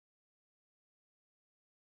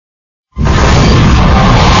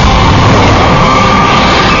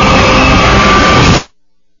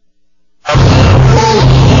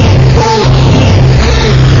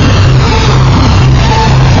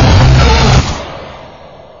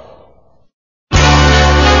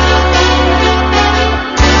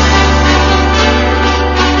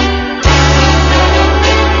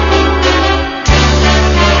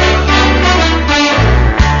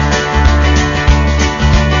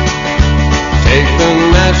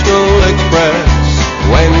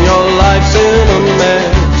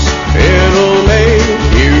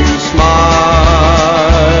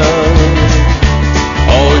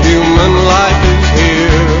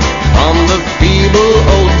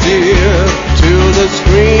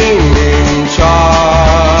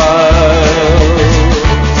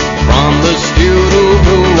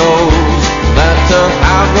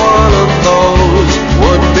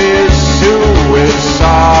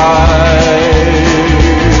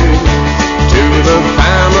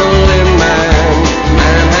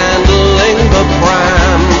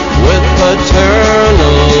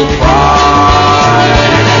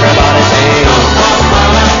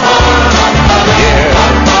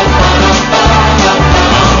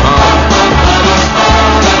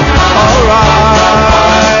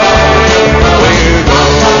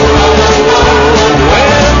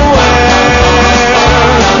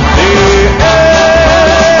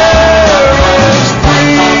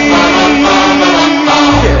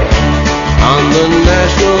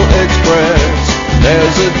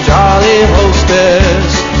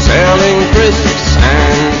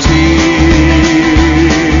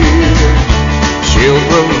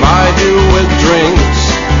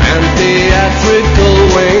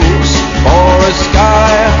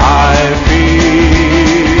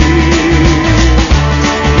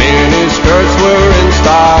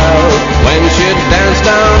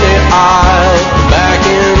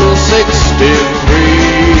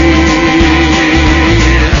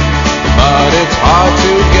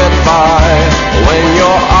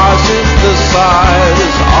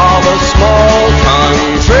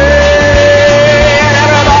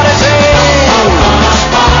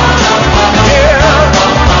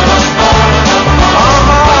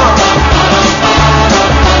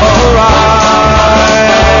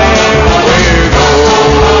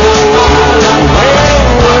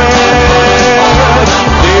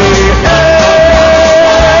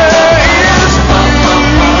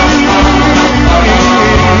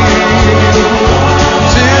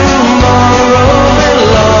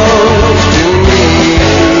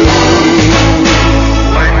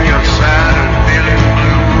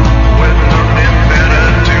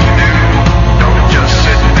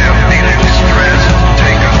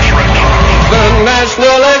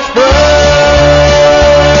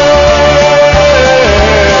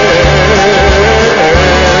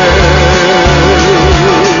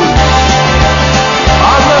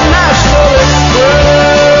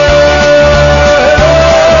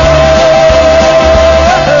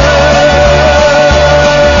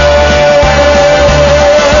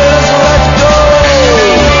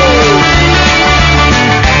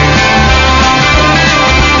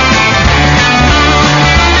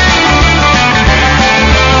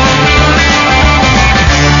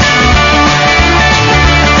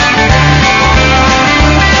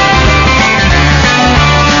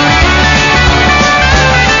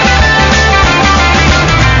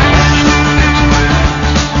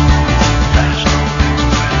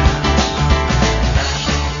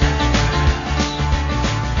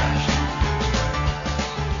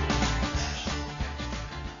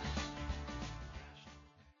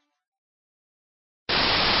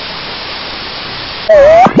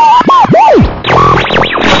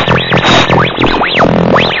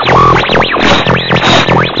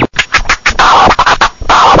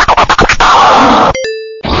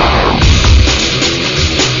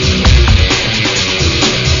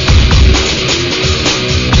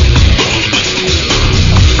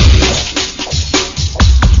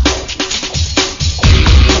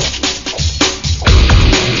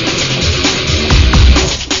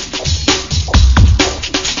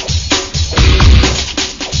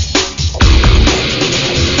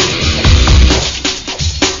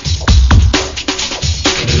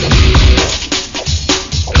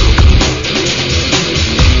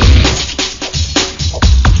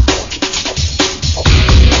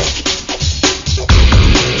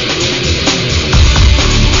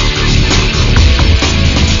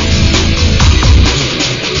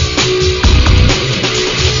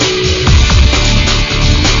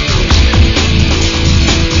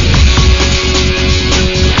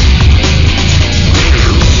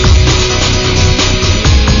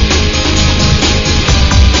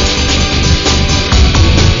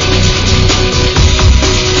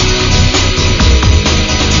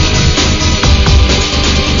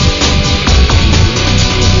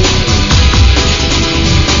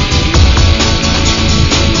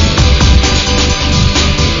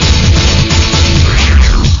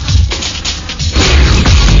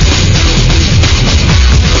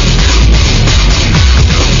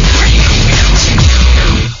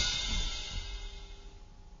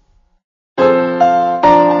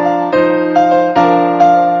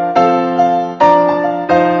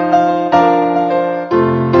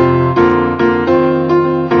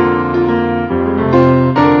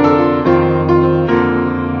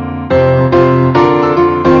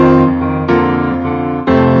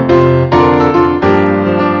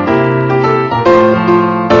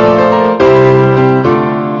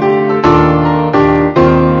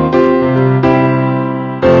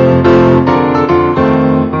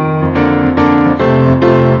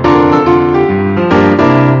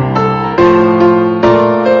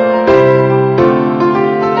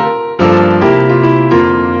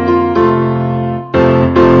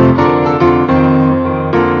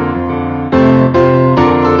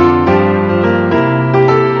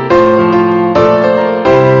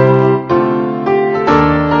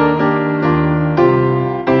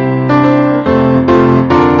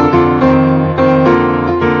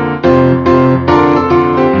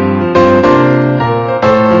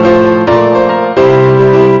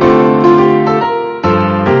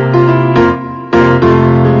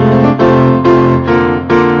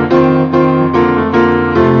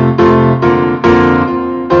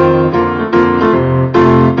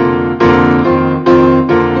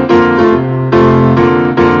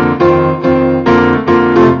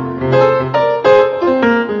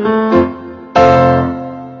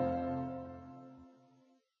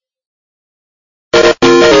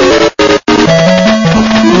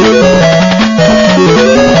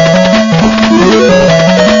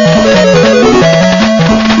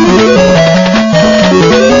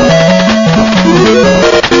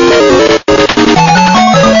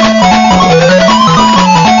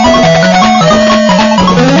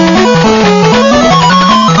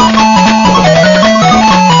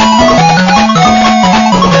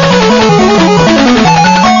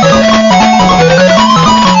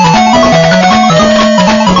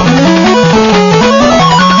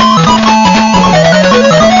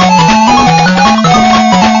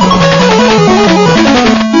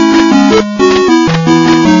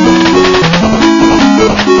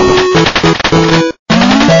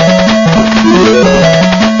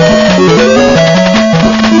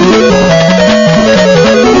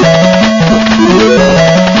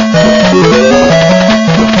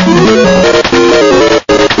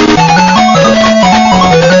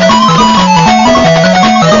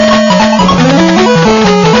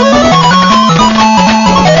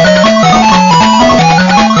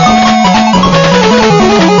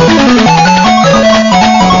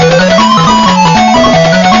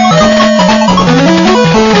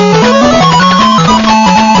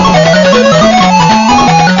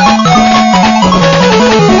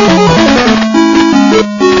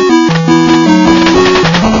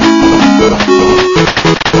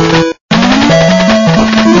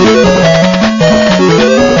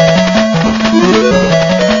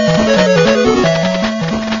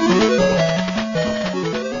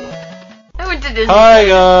Disney. Hi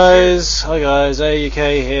guys, AUK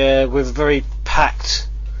here with a very packed,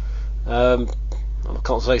 I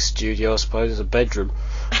can't say studio, I suppose, it's a bedroom.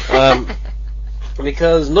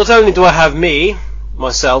 Because not only do I have me,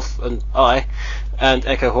 myself, and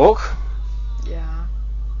Echo Hawk. Yeah.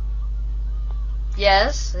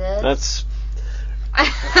 Yes. That's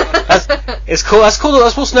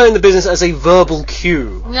what's known in the business as a verbal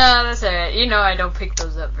cue. No, that's alright. You know I don't pick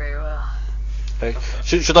those up very well. Okay.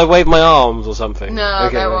 Should I wave my arms or something? No,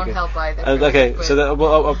 that won't help either. Should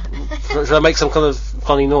I make some kind of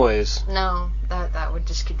funny noise? No, that would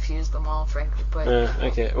just confuse them all, frankly. But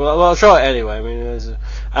okay. Well, I'll try it anyway. I mean, and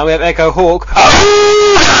we have Echo Hawk.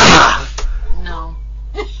 No.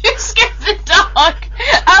 You scared the dog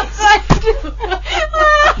outside.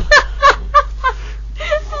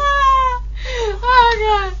 Oh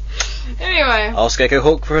god. Anyway. Ask Echo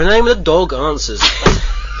Hawk for a name and the dog answers.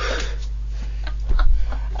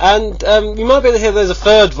 And you might be able to hear there's a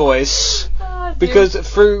third voice because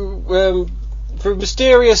through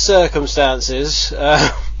mysterious circumstances.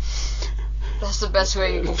 That's the best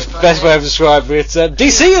way you can describe it. Best way of describing it.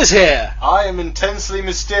 DC is here. I am intensely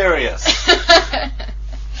mysterious.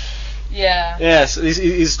 Yeah. Yes,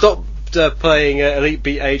 he's stopped playing Elite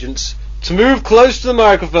Beat Agents to move close to the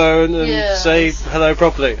microphone and say hello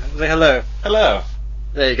properly. Say hello. Hello.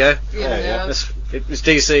 There you go. Yeah. It's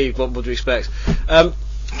DC. What would you expect?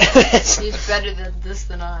 He's better than this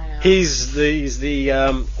than I am. He's the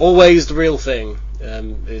always the real thing.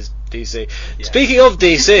 Is DC. Yeah. Speaking of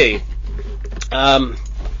DC,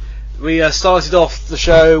 we started off the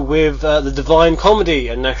show with the Divine Comedy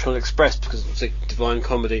and National Express because it's a Divine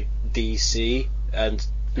Comedy DC and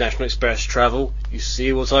National Express travel. You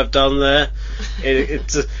see what I've done there?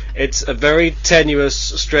 It's a very tenuous,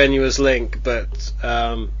 strenuous link, but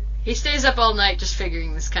he stays up all night just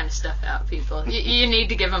figuring this kind of stuff out, people. You need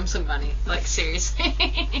to give him some money. Like, seriously.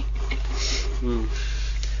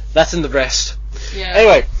 That and the rest. Yeah.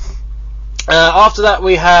 Anyway, after that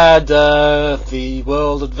we had the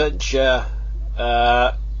World Adventure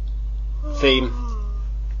theme.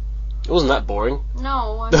 It wasn't that boring.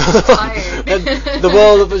 No, I'm tired. The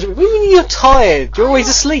World Adventure. What do you mean you're tired? You're always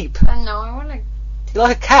asleep. No, I want to... You're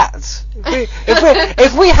like a cat.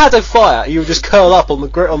 If we had a fire, you would just curl up on the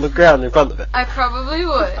ground in front of it. I probably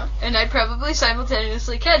would, and I'd probably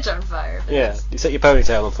simultaneously catch on fire. Yeah, you set your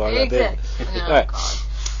ponytail on fire. Exactly. All right.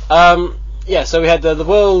 God. So we had the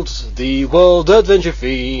World Adventure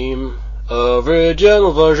theme,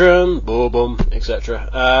 original version, boom, boom, etc.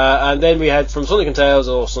 And then we had from Sonic and Tails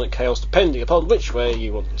or Sonic Chaos, depending upon which way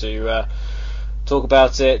you want to talk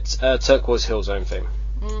about it. Turquoise Hill Zone theme.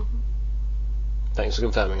 Mm-hmm. Thanks for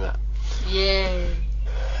confirming that. Yay.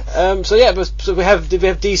 So we have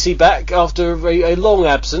DC back after a long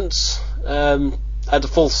absence. At a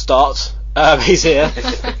full start. He's here.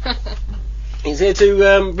 He's here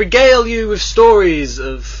to regale you with stories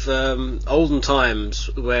of olden times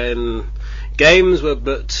when games were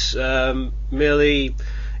but merely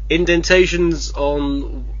indentations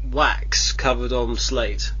on wax covered on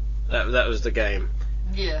slate. That was the game.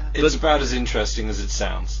 Yeah. It's about as interesting as it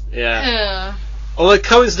sounds. Yeah. Although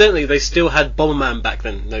coincidentally, they still had Bomberman back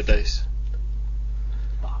then, no days.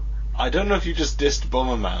 I don't know if you just dissed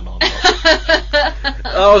Bomberman or not.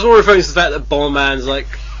 I was more referring to the fact that Bomberman's like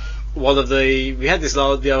one of the... We had this the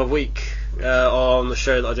other week on the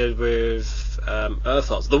show that I did with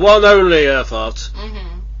Earthheart. The one only Earthheart.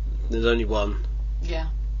 Mm-hmm. There's only one. Yeah.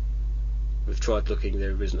 We've tried looking,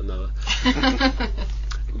 there isn't another.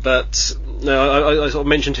 But, no, I sort of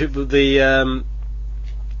mentioned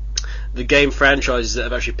the game franchises that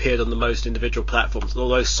have actually appeared on the most individual platforms.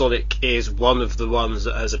 Although Sonic is one of the ones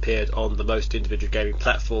that has appeared on the most individual gaming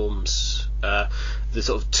platforms, the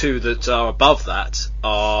sort of two that are above that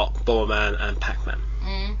are Bomberman and Pac-Man.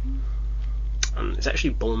 Mm-hmm. And it's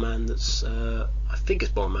actually Bomberman that's, I think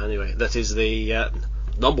it's Bomberman anyway, that is the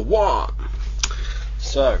number one.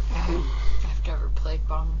 So. I've never played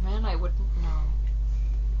Bomberman, I wouldn't know.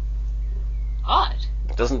 Odd.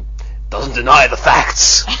 Doesn't deny the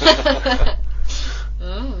facts.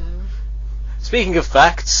 Speaking of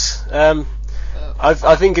facts,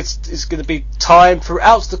 I think it's going to be time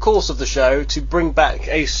throughout the course of the show to bring back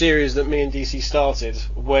a series that me and DC started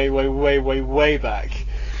way back.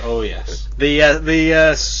 Oh yes.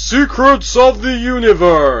 The Secrets of the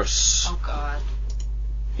Universe. Oh God.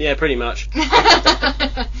 Yeah, pretty much.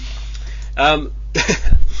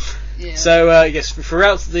 Yeah. So yes,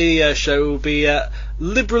 throughout the show we'll be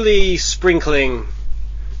liberally sprinkling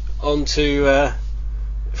onto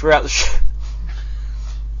throughout the show.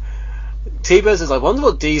 T-Bird says, I wonder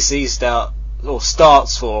what DC or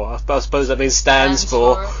starts for. I suppose that means stands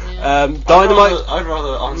for. Yeah. Dynamite. I'd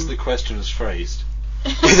rather answer the question as phrased.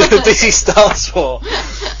 Is that what DC starts for?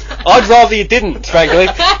 I'd rather you didn't, frankly.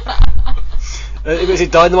 Is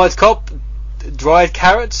it Dynamite Cop? Dried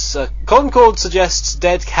carrots? Concord suggests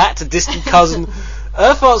dead cat, a distant cousin.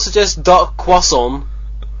 Earthart suggests dark croissant.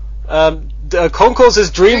 Concord says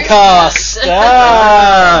Dreamcast.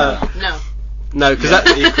 No, because that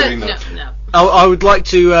equally not. No. I would like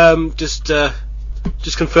to just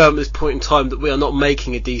confirm at this point in time that we are not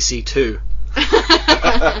making a DC 2.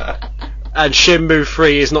 And Shenmue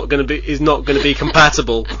 3 is not going to be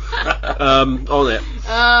compatible on it.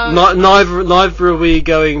 Neither are we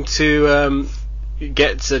going to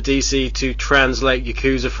get DC to translate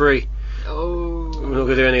Yakuza 3. Oh. We're not going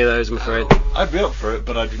to do any of those, I'm afraid. I'd be up for it,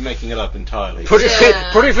 but I'd be making it up entirely. Project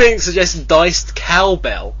Phoenix suggests diced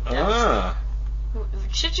cowbell. Ah.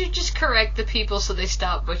 Should you just correct the people so they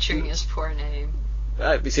stop butchering his poor name?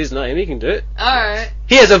 It's his name, he can do it. Alright.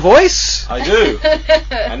 He has a voice! I do.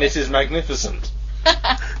 And it is magnificent.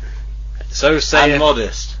 So say and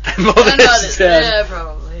modest. Modest. Yeah,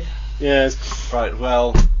 probably. Yes. Right,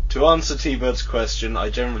 well, to answer T-Bird's question, I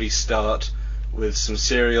generally start with some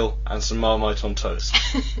cereal and some Marmite on toast.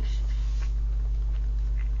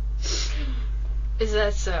 Is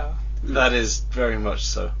that so? That is very much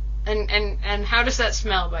so. And how does that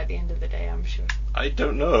smell by the end of the day, I'm sure? I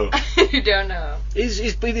don't know. You don't know.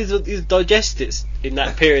 He's digested it in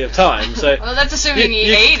that period of time, so... Well, that's assuming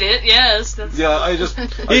he ate it, yes. That's Yeah, I just pour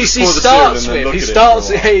the starts cereal and then look with.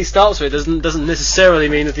 at it He starts with. Doesn't necessarily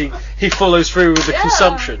mean that he follows through with the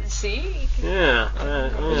consumption. See? Yeah. I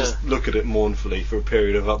just look at it mournfully for a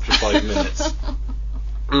period of up to 5 minutes.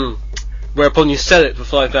 Whereupon you sell it for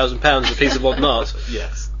 £5,000 a piece of modern art.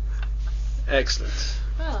 Yes. Excellent.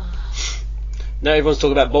 Well. Now everyone's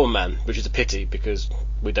talking about Bomberman, which is a pity because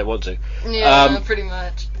we don't want to. Yeah, pretty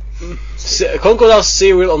much. Concord asked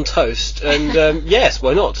cereal on toast, and yes,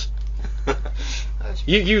 why not?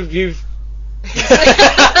 You've.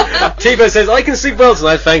 T-Bird says, I can sleep well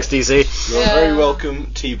tonight, thanks, DC. You're very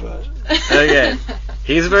welcome, T-Bird. Okay.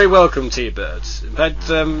 He's very welcome, T-Bird. In fact,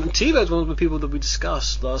 T-Bird's one of the people that we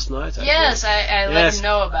discussed last night. Yes, I let him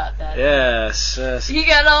know about that. Yes. He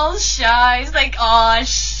got all shy. He's like, aw,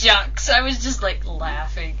 shucks. I was just like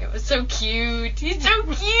laughing. It was so cute. He's so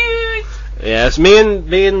cute. Yes, me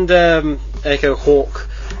and Echo Hawk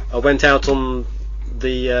went out on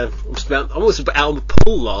the I was out on the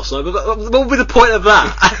pool last night. But what would be the point of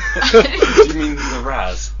that? Do you mean the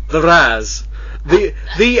Raz? The Raz. The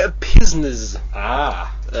Pisners.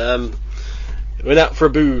 Ah. Went out for a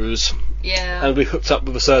booze. Yeah. And we hooked up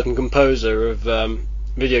with a certain composer of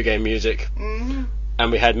video game music. Mm-hmm.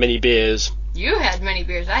 And we had many beers. You had many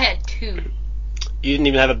beers. I had 2. You didn't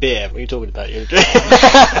even have a beer. What are you talking about? Fine.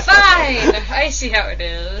 I see how it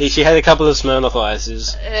is. She had a couple of Smirnoff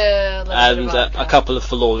Ices. And a couple of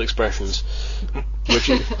Forlorn Expressions. Which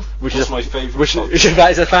is my favourite. Which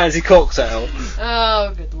is a fancy cocktail.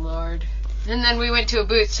 Oh, good lord. And then we went to a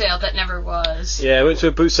boot sale that never was. Yeah, I went to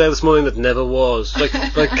a boot sale this morning that never was. Like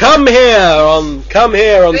come here on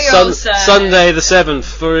Sunday the 7th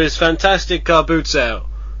for his fantastic car boot sale.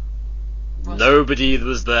 Nobody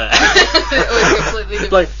was there. It was completely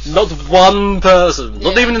different. Like, not one person.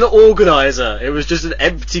 Not even an organiser. It was just an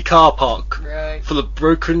empty car park. Right. Full of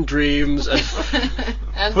broken dreams and...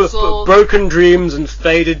 sold. Broken dreams and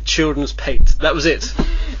faded children's paint. That was it.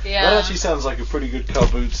 Yeah. That actually sounds like a pretty good car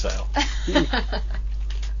boot sale. It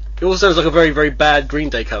also sounds like a very, very bad Green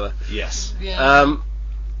Day cover. Yes. Yeah.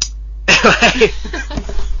 Anyway...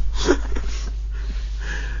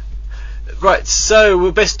 Right, so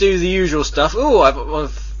we'll best do the usual stuff.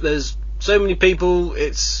 There's so many people,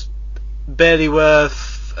 it's barely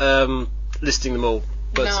worth listing them all.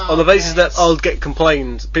 But on the basis that I'll get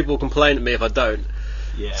people will complain at me if I don't.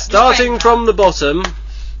 Yeah. Starting from the bottom,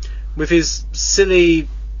 with his silly...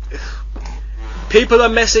 People are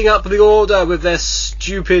messing up the order with their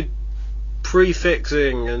stupid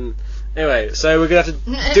prefixing, and... Anyway, so we're going to have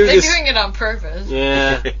to do this... They're doing it on purpose.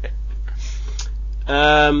 Yeah.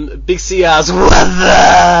 Big C asks, What's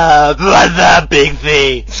up, Big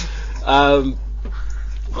C? Never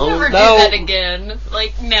do that again.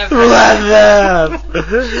 Like, never. What's up?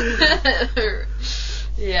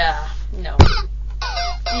 Yeah, no.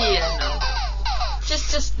 Yeah, no.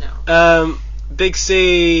 Just no. Big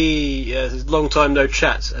C, long time no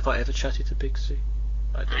chat. Have I ever chatted to Big C?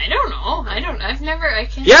 I don't know. I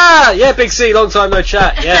can't. Yeah, Big C, long time no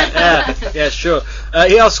chat. Yeah, sure.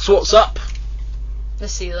 He asks, what's up? The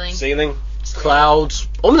ceiling. Clouds.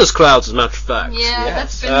 Ominous clouds, as a matter of fact. Yeah,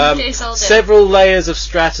 that's been the case all day. Several layers of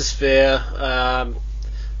stratosphere.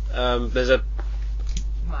 There's a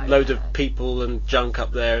my load God. of people and junk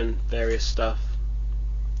up there and various stuff.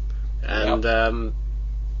 And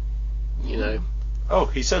you know, Oh,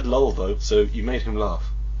 he said lol though, so you made him laugh.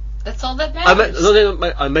 That's all that matters.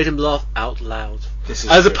 I made him laugh out loud, This is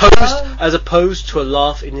as true. opposed to a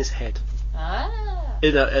laugh in his head.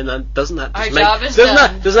 You know, and doesn't that just Our make job is doesn't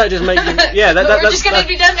done. that just make you, yeah? But we're just gonna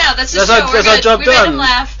be done now. That's the show. that's our job We made done. him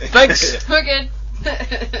laugh. Thanks. We're good.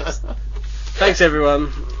 Thanks,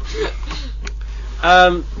 everyone.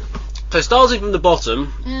 So starting from the bottom,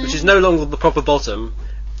 which is no longer the proper bottom,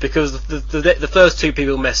 because the first two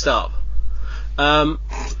people messed up. And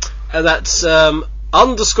that's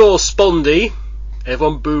underscore Spondy.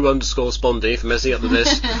 Everyone boo underscore Spondy for messing up with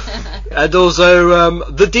this. And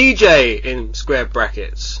also the DJ in square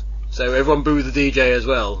brackets. So everyone boo the DJ as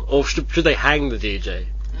well. Or should they hang the DJ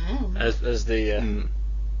as the?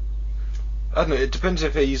 I don't know. It depends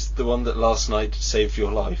if he's the one that last night saved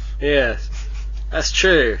your life. Yeah, that's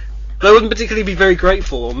true. That wouldn't particularly be very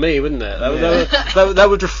grateful on me, wouldn't it? That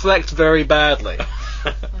would reflect very badly.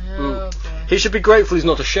 Oh, boy. He should be grateful he's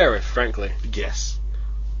not a sheriff, frankly. Yes.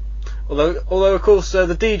 Although of course the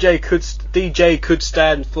DJ could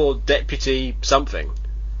stand for deputy something.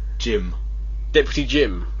 Jim. Deputy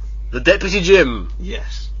Jim. The Deputy Jim.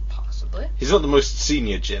 Yes. Possibly. He's not the most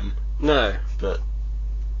senior Jim, No. but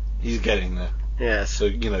he's getting there. Yes. So,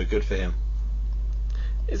 you know, good for him.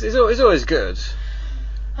 It's always good.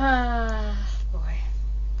 Boy.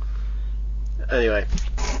 Anyway.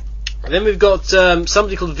 And then we've got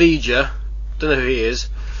somebody called Vija. Don't know who he is.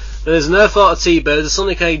 There's an Earthart T-Bird, a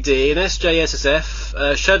Sonic AD, an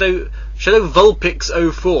SJSSF, Shadow Vulpix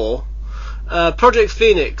 04, Project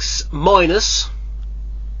Phoenix minus,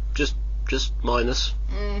 just minus.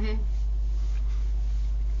 Mm-hmm.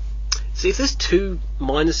 See, if there's two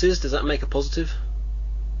minuses, does that make a positive?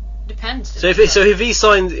 Depends. So if they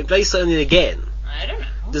sign in again, I don't know.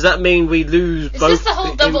 does that mean we lose Is both? this the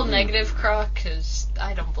whole double negative croc? Because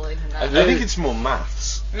I don't believe in I that. think it's more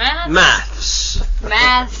maths. Maths.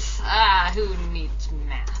 Maths. Who needs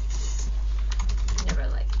maths? Never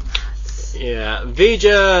liked maths. Yeah,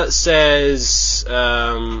 Vija says,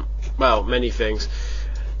 well, many things.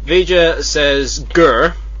 Vija says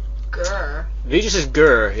grr. Grr. Vija says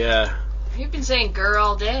grr, yeah. You've been saying grr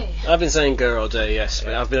all day. I've been saying grr all day, yes.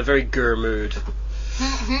 I've been in a very grr mood.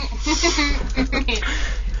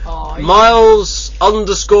 Oh, Miles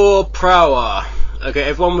underscore Prower. Okay,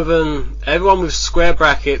 everyone with square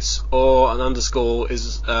brackets or an underscore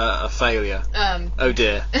is a failure. Oh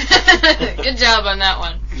dear. Good job on that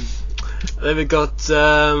one. Then we got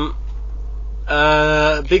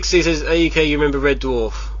Big C says, "AUK, you remember Red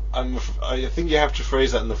Dwarf?" I think you have to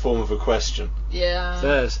phrase that in the form of a question. Yeah.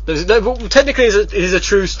 Yes. Well, technically, it is a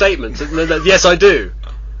true statement. Yes, I do.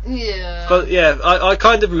 Yeah. But yeah, I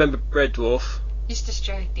kind of remember Red Dwarf. He's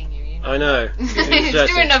distracting you, you know. I know. He's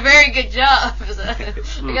doing a very good job.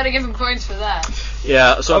 I gotta give him points for that.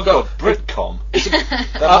 Yeah. So I've got. Britcom.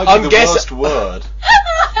 That might be the worst word.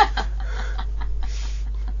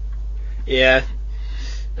 Yeah.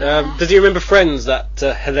 Does he remember Friends? That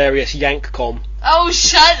hilarious Yank-com. Oh,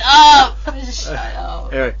 shut up! Shut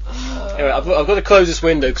up. Anyway, I've got to close this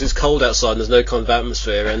window because it's cold outside and there's no kind of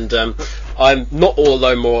atmosphere, and I'm not all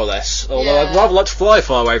alone, more or less. Although I'd rather like to fly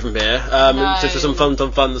far away from here, Nice. just for some fun,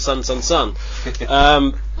 the sun.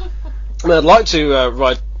 I'd like to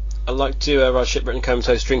ride shipwreck and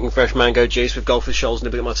comatose, drinking fresh mango juice with goldfish shoals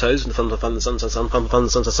nibbling at my toes, and the fun, the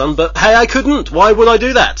sun. But hey, I couldn't. Why would I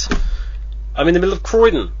do that? I'm in the middle of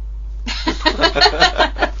Croydon.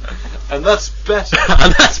 And that's better.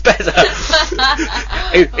 And that's better.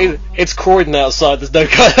 It's Croydon outside. There's no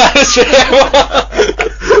kind of atmosphere.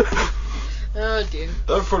 Oh dear.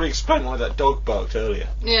 That would probably explain why that dog barked earlier.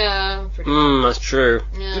 Yeah, pretty much. That's true.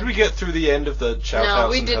 Yeah. Did we get through the end of the shout No,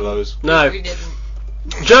 outs we and didn't. hellos? No. We didn't.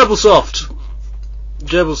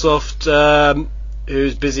 Gerblesoft,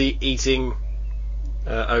 who's busy eating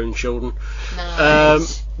own children.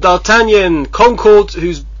 Nice. D'Artagnan, Concord,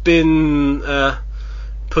 who's been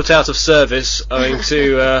put out of service owing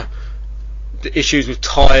to the issues with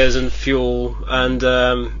tyres and fuel, and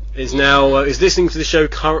is now is listening to the show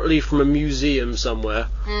currently from a museum somewhere,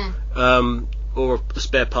 or a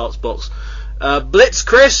spare parts box. Blitz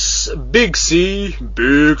Chris, Big C,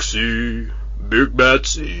 Big Bad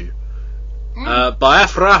C,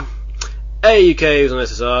 Biafra, AUK is on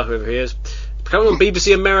SSR, whoever he is. Coming on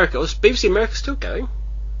BBC America. Is BBC America still going?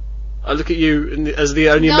 I look at you as the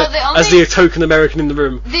only No, as the token American in the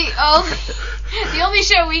room. The The only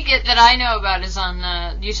show we get that I know about is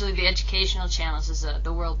on usually the educational channels. Is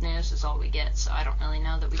the World News is all we get, so I don't really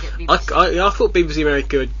know that we get BBC. I thought BBC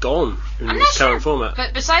America had gone in I'm its not current sure, format.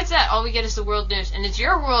 but besides that, all we get is the World News, and it's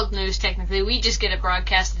your World News technically. We just get it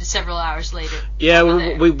broadcasted several hours later. Yeah,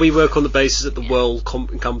 over we work on the basis that the world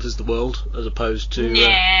encompasses the world, as opposed to...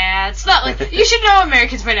 Yeah, it's not like... You should know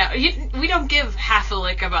Americans by now. We don't give half a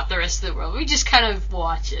lick about the rest of the world. We just kind of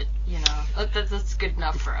watch it, you know. That's good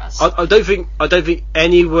enough for us. I don't think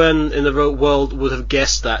anyone in the world would have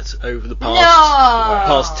guessed that over the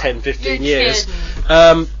past 10, 15 years.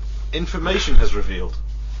 Kidding. Information has revealed.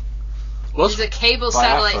 What? It's a cable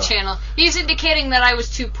satellite channel. He's indicating that I was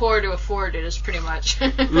too poor to afford it, is pretty much.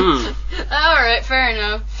 Alright, fair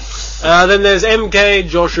enough. Then there's MK,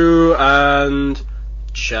 Joshu, and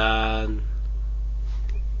Chan.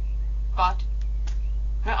 Bot.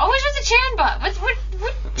 Always with the Chan bot. What,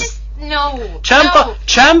 just, no.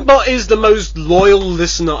 Chanbot is the most loyal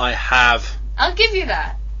listener I have. I'll give you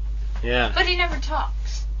that. Yeah. But he never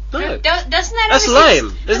talks. No. Doesn't that That's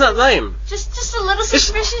lame. Isn't that lame? Just a little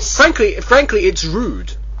suspicious? Frankly, it's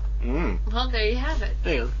rude. Well, there you have it.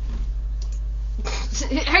 Hang on.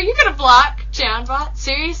 Are you gonna block Chanbot?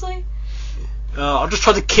 Seriously? I just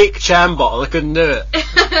tried to kick Chanbot and I couldn't do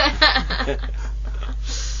it.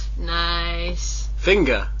 Nice.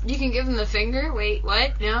 Finger. You can give him the finger? Wait,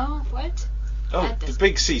 what? No? What? Oh, the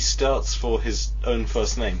big C starts for his own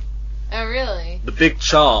first name. Oh, really? The Big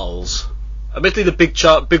Charles. Admittedly, the Big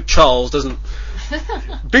Charles doesn't...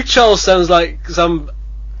 Big Charles sounds like some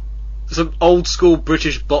old school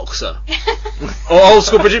British boxer. Or old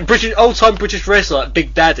time British wrestler like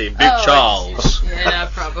Big Daddy, Big Charles. Yeah,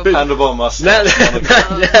 probably. Handlebar mustache.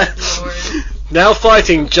 Lord. Now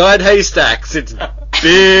fighting giant haystacks, it's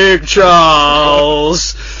Big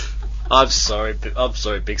Charles. I'm sorry,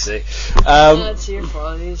 Big C. That's your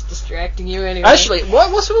fault. He's distracting you anyway. Actually,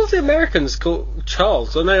 what's with all the Americans called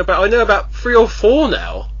Charles? I know about 3 or 4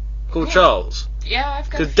 now called Charles. Yeah, I've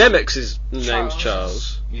got. Because Demex's name's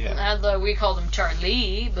Charles. Yeah. Although we called him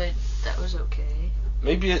Charlie, but that was okay.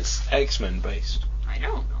 Maybe it's X-Men based. I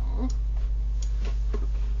don't know.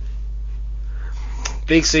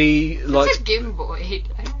 Big C likes. It's a Game Boy.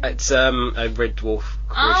 It's a Red Dwarf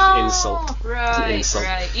insult. Right, it's an insult.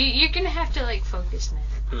 right. You're gonna have to focus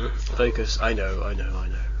now. Focus. I know.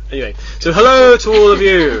 Anyway, so hello to all of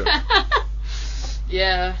you.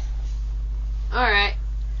 Yeah. All right.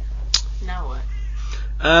 Now what?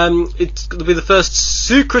 It's going to be the first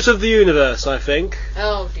secret of the universe, I think.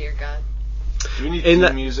 Oh dear God. Do we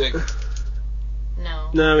need music?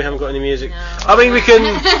 No, we haven't got any music. No. I mean, we can.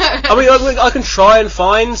 I can try and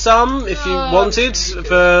find some if you wanted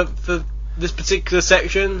for this particular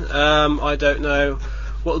section. I don't know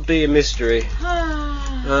what would be a mystery.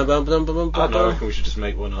 I don't know. I reckon we should just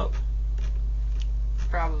make one up.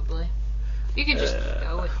 Probably. You could just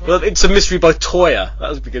go with it. Well, it's a mystery by Toya.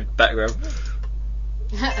 That would be good background.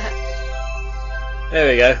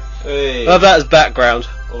 There we go. Hey. Love that as background.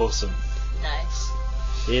 Awesome. Nice.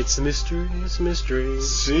 It's a mystery. It's a mystery.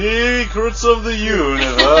 Secrets of the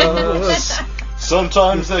universe.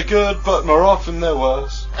 Sometimes they're good, but more often they're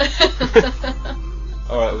worse.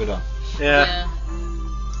 Alright, we're done. Yeah.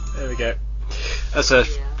 There we go. That's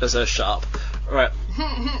a sharp. Right.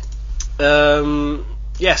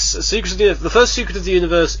 Yes, secret of the universe. The first secret of the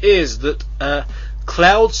universe is that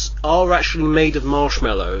clouds are actually made of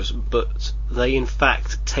marshmallows, but they in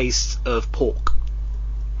fact taste of pork.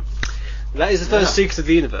 That is the first secret of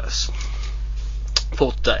the universe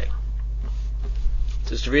for today.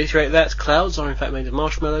 Just to reiterate that, clouds are in fact made of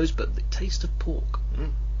marshmallows, but they taste of pork.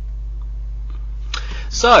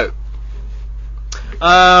 So,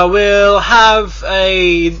 we'll have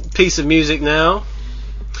a piece of music now.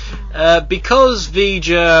 Because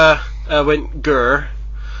Vija went grr,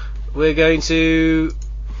 we're going to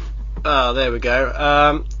there we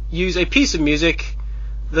go, use a piece of music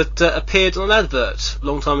that appeared on an advert a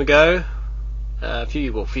long time ago, a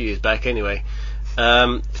few years back anyway,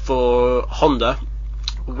 for Honda,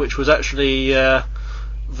 which was actually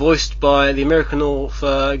voiced by the American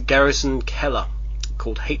author Garrison Keller,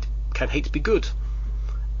 called Can Hate Be Good?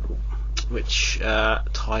 Which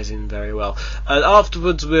ties in very well. And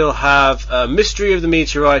afterwards we'll have Mystery of the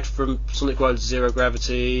Meteorite from Sonic Ride Zero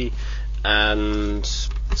Gravity, and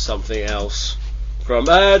something else from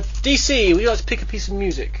DC. Would you like to pick a piece of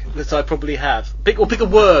music that I probably have? Pick a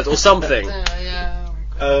word or something.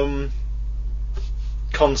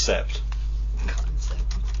 Concept.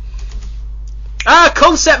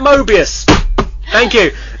 Concept Mobius. Thank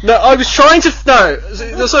you. No, I was trying to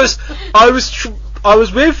I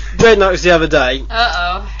was with Red Knights the other day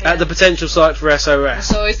Uh-oh. at the potential site for SOS.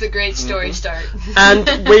 It's always the great story start. And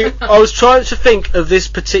I was trying to think of this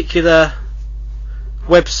particular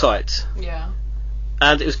website, Yeah.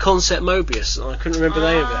 and it was Concept Mobius, and I couldn't remember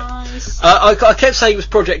the name of it. Nice. I kept saying it was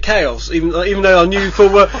Project Chaos, even though I knew full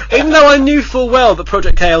well that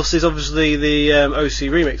Project Chaos is obviously the OC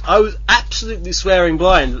remix. I was absolutely swearing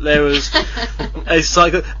blind that there was a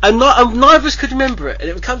site, and neither of us could remember it, and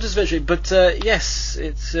it would come to us eventually. But yes,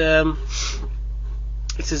 it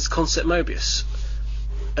is Concept Mobius.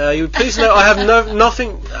 You would please know I have no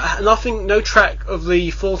track of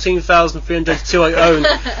the 14,382 I own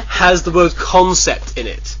has the word concept in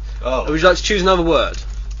it. Oh. Would you like to choose another word?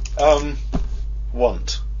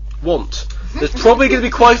 Want. Want. There's probably going to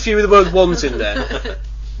be quite a few with the word want in there.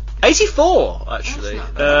 84, actually.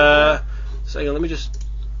 So hang on, let me just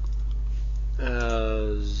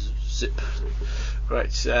zip.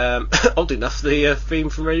 Right. Oddly enough, the theme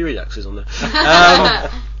from Radio Redux is on there.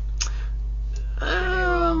 I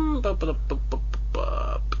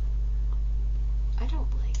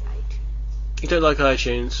don't like iTunes. You don't like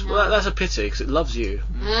iTunes? No. Well, that's a pity, because it loves you.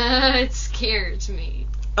 It scares me.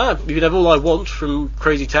 You can have All I Want from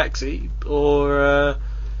Crazy Taxi, or a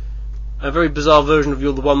very bizarre version of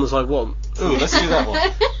You're the One That I Want. Ooh, let's do that one.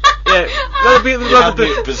 Yeah,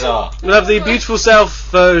 Bizarre. we'll have the Beautiful South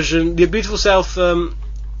version,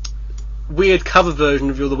 weird cover version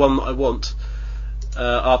of You're the One That I Want.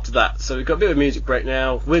 After that, so we've got a bit of a music break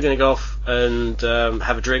now. We're going to go off and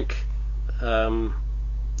have a drink, and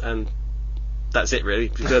that's it really.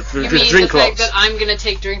 You mean Drink the fact lots. that I'm going to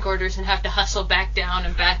take drink orders and have to hustle back down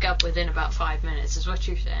and back up within about 5 minutes is what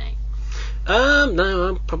you're saying? No,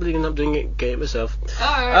 I'm probably going to end up doing it, getting it myself.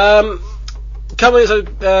 Alright. Coming, so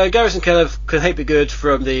Garrison Keller Can Hate Be Good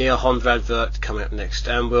from the Honda advert coming up next,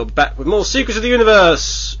 and we'll be back with more Secrets of the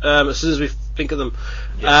Universe as soon as we think of them.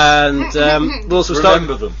 Yes. And we'll also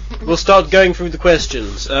Remember them. We'll start going through the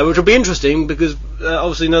questions, which will be interesting because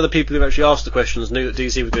obviously none of the people who actually asked the questions knew that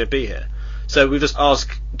DC was going to be here. So we just ask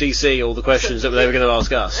DC all the questions that they were going to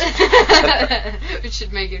ask us. Which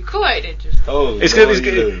should make it quite interesting. Oh, It's going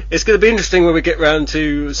to be interesting when we get round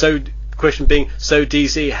to question being, so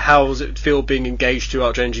DC, how does it feel being engaged to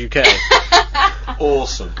Archangel UK?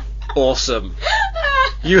 Awesome.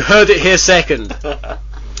 You heard it here second. I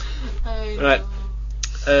know. Right.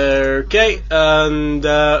 Okay, and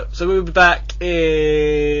so we'll be back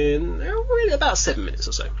in really about 7 minutes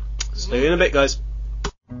or so. See you in a bit, guys.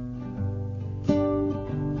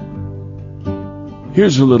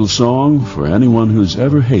 Here's a little song for anyone who's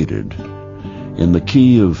ever hated, in the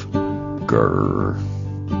key of grrr.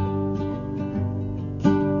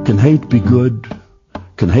 Can hate be good?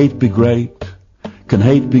 Can hate be great? Can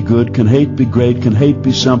hate be good? Can hate be great? Can hate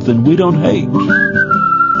be something we don't hate?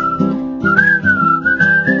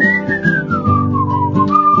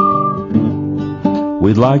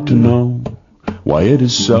 We'd like to know why it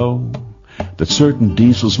is so that certain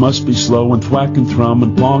diesels must be slow and thwack and thrum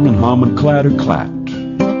and plong and hum and clatter clat.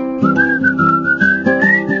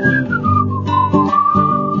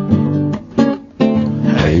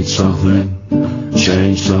 Hate something,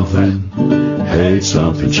 change something. Hate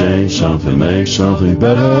something, change something, make something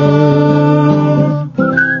better.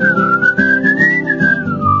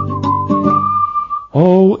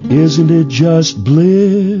 Oh, isn't it just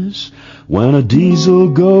bliss when a diesel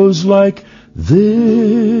goes like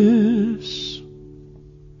this?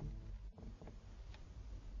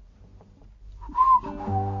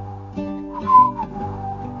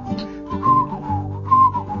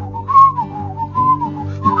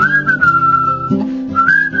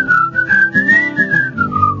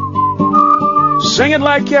 Sing it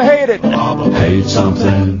like you hate it. Hate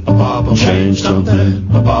something, change something.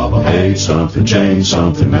 Hate something, change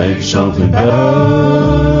something, make something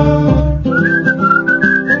better.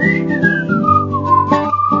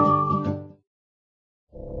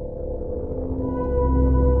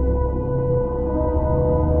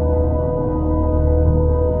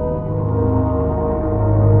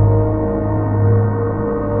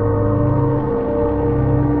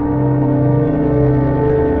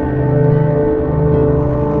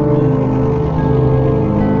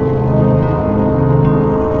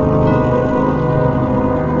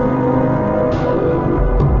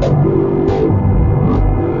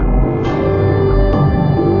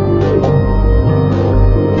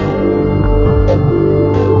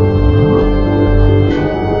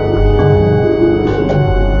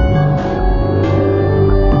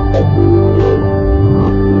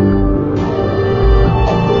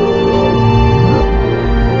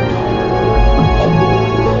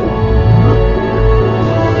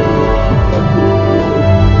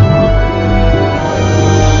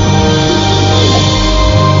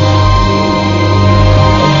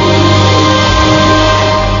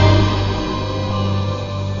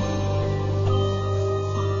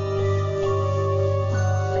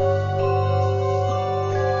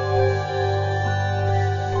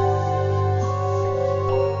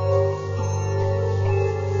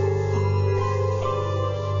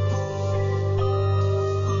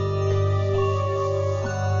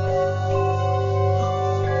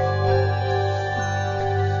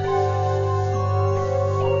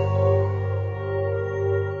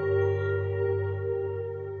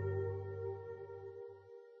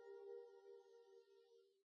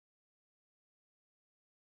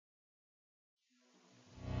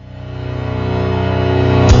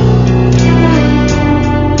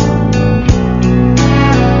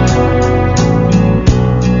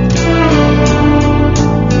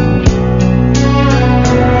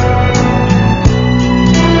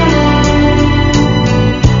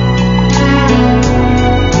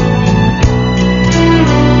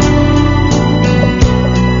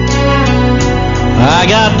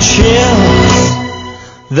 chills,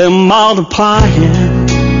 they're multiplying,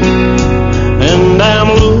 and I'm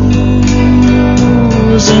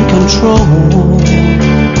losing control,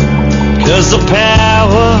 'cause the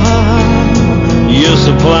power you're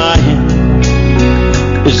supplying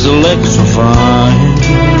is electrifying.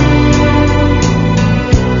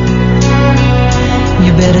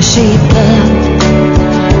 You better shape up,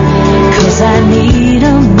 'cause I need a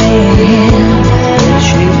man,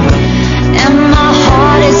 and my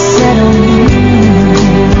heart is set on you.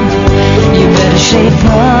 You better shape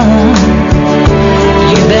up,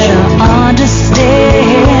 you better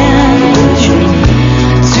understand.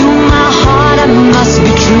 To my heart it must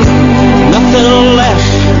be true. Nothing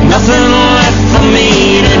left for me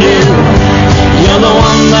to do. You're the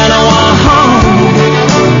one that I want home.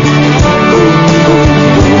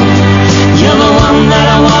 You're the one that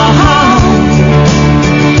I want home.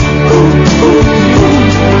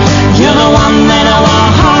 You're the one that I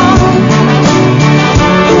want home.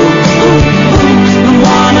 The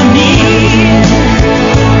one I need.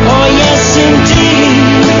 Oh yes indeed.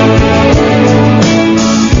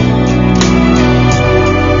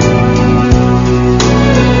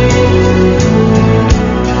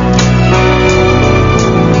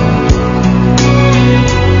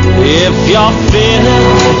 If you're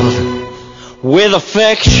filled with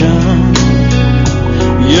affection,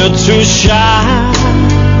 you're too shy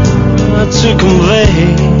to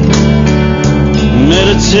convey.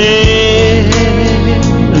 Meditate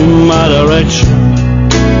in my direction.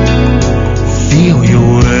 Feel your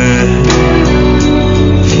way.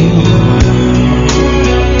 Feel your way.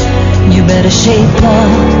 You better shape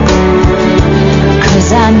up, 'cause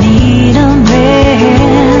I need a man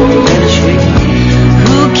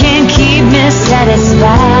who can keep me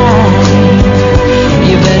satisfied.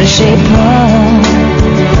 You better shape up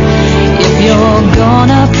if you're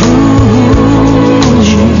gonna prove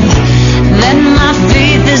that my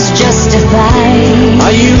faith is justified.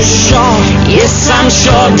 Are you sure? Yes, I'm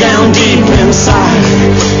sure down deep inside.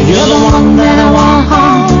 You're the one that I want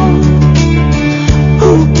home.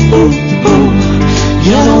 Ooh, ooh, ooh.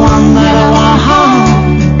 You're the one that I want home.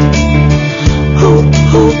 Ooh,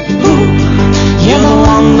 ooh, ooh. You're the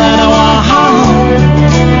one that I want home.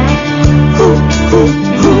 Ooh, ooh,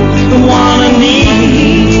 ooh. The one I need.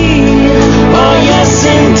 Oh yes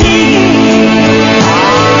indeed.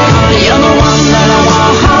 You're the one that I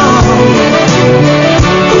want home.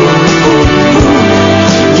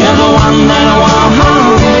 You're the one that I want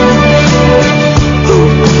home.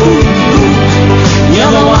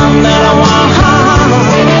 You're the one that I want home.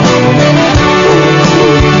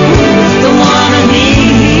 The one I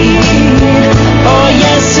need. Oh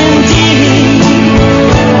yes indeed.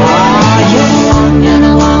 Oh, you're the one that I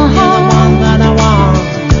want.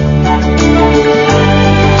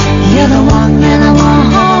 You're the one that I want.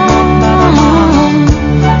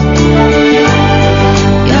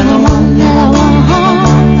 You're the one that I want.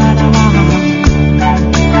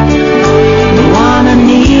 The one I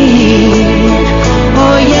need.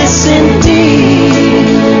 Oh yes indeed.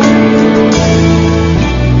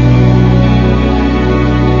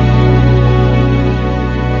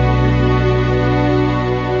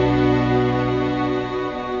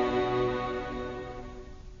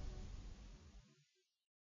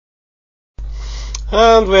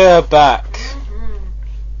 And we're back.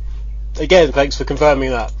 Again, thanks for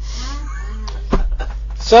confirming that.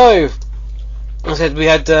 So, as I said, we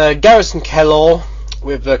had Garrison Keillor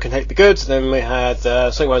with Can Hate Be Good, then we had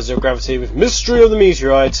Something About Zero Gravity with Mystery of the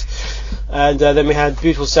Meteorite, and then we had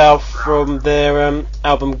Beautiful South from their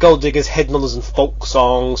album Gold Diggers, Head Nodders and Folk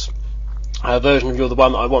Songs, version of You're the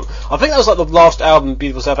One That I Want. I think that was like the last album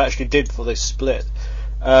Beautiful South actually did before they split,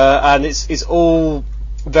 and it's all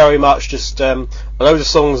very much just a load of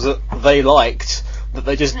songs that they liked that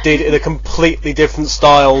they just did in a completely different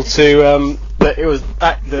style to that it was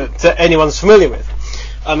that anyone's familiar with.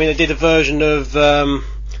 I mean, they did a version of they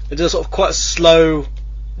did a sort of quite a slow,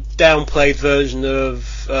 downplayed version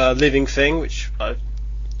of Living Thing, which I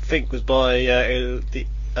think was by the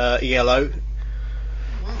ELO,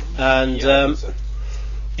 and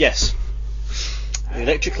yes, the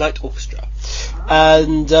Electric Light Orchestra.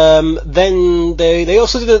 And then they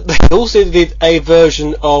also did a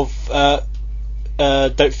version of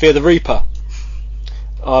Don't Fear the Reaper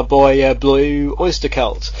by Blue Oyster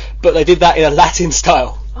Cult, but they did that in a Latin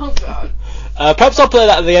style. Oh god. Perhaps I'll play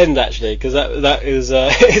that at the end actually, because that is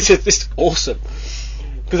it's just awesome.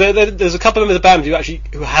 Because there's a couple of members of the band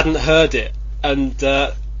who hadn't heard it, and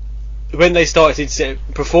when they started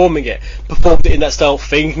performed it in that style,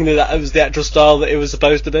 thinking that was the actual style that it was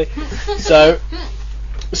supposed to be. So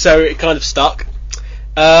it kind of stuck.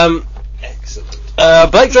 Excellent.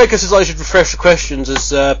 Blake Draco says I should refresh the questions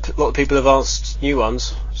as a lot of people have asked new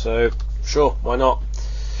ones. So, sure, why not?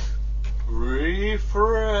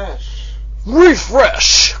 Refresh.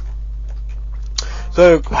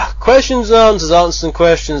 So, questions and answers and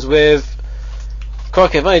questions with...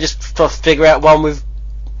 Crikey, I've only just tried to figure out one with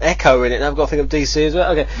Echo in it, and I've got to think of DC as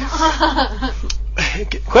well. Okay.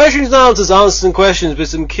 Questions and answers and questions with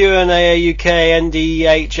some Q&A, UK,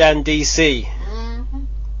 NDH and DC.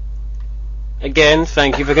 Again,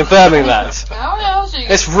 thank you for confirming that.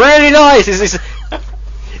 It's really nice.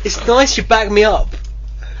 It's nice you back me up.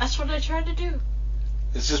 That's what I tried to do.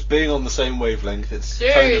 It's just being on the same wavelength. It's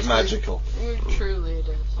kind Seriously. of magical. Truly it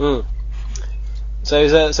is. So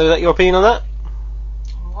is that your opinion on that?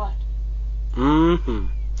 What? Mm-hmm.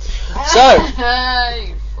 So.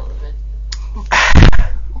 You're full of it.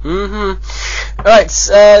 Mm-hmm. Right,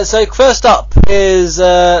 so first up is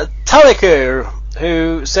Taliku,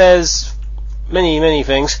 who says many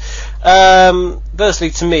things. Firstly,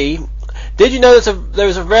 to me, did you know that there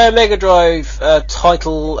is a rare Mega Drive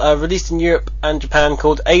title released in Europe and Japan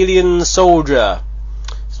called Alien Soldier?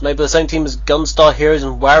 It's made by the same team as Gunstar Heroes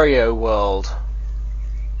and Wario World.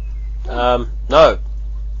 No.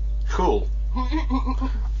 Cool.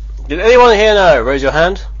 Did anyone here know? Raise your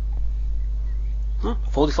hand.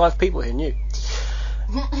 45 people here knew.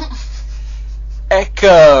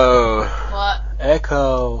 Echo. What?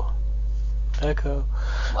 Echo.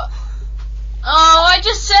 What? Oh, I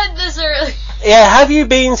just said this earlier. Yeah, have you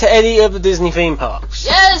been to any of the Disney theme parks?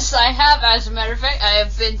 Yes, I have. As a matter of fact, I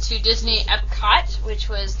have been to Disney Epcot, which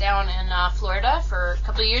was down in Florida for a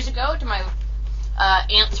couple of years ago to my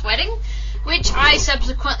aunt's wedding, which I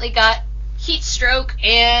subsequently got heat stroke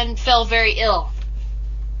and fell very ill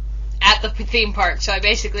at the theme park. So I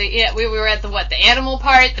basically, we were at the animal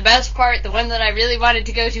part, the best part, the one that I really wanted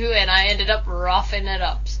to go to, and I ended up roughing it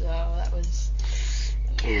up. So that was,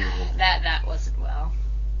 that wasn't well.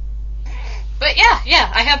 But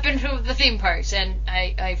yeah, I have been to the theme parks, and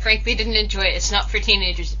I frankly didn't enjoy it. It's not for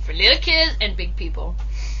teenagers, it's for little kids and big people.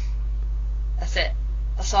 That's it.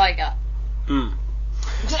 That's all I got.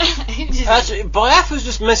 Actually, Biafra's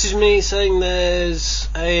just messaged me saying there's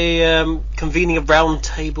a convening a round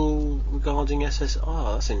table regarding SS.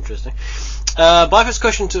 Oh, that's interesting. Biafra's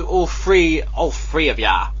question to all three of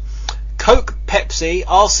ya: Coke, Pepsi,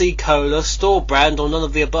 RC Cola, store brand, or none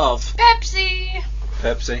of the above? Pepsi.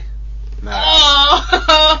 Max.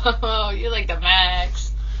 Oh, you like the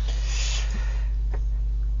Max.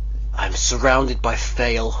 I'm surrounded by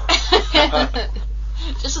fail.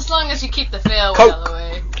 Just as long as you keep the fail Coke. out of the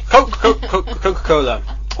way. Coca-Cola.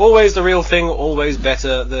 Always the real thing, always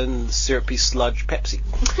better than syrupy sludge Pepsi.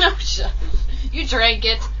 No, shut. You drank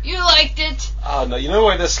it. You liked it. Oh no, you know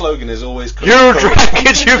why their slogan is always You drank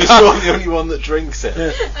it, you Because can't. you're the only one that drinks it.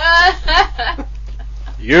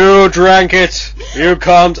 You drank it. You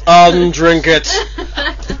can't undrink it.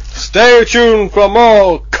 Stay tuned for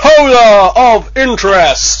more Cola of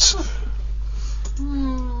Interest.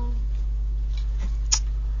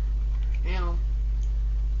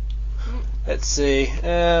 Let's see.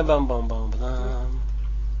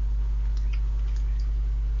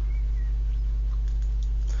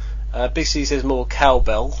 Big C says more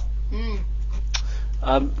cowbell.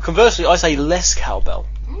 Conversely, I say less cowbell.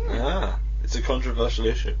 It's a controversial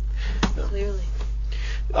issue. Clearly.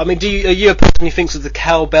 I mean, are you a person who thinks of the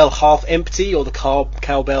cowbell half empty or the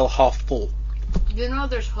cowbell half full? You know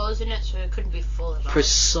there's holes in it, so it couldn't be full at all.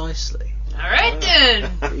 Precisely. Alright then.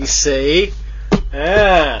 You see?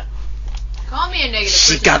 Yeah. Call me a negative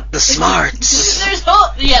She person. got the smarts. There's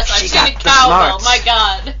holes. Yes, I've She seen a got the cowbell. smarts. My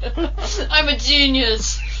God. I'm a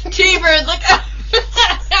genius. T-Bird, look out.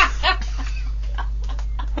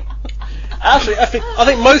 Actually, I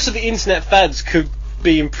think most of the internet fads could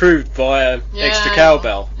be improved via extra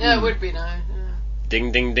cowbell. Yeah, it would be nice. Yeah.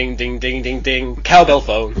 Ding ding ding ding ding ding ding. Cowbell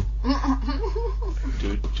phone.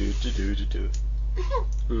 Do.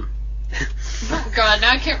 Oh God,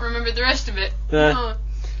 now I can't remember the rest of it.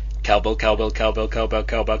 Cowbell.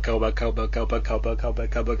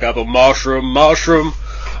 Mushroom.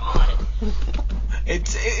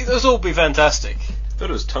 It'll all be fantastic. Thought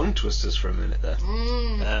it was tongue twisters for a minute there.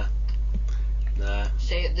 Nah.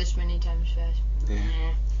 Say it this many times fast.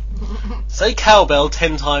 Yeah. Say cowbell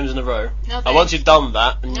 10 times in a row. No, And once thanks. you've done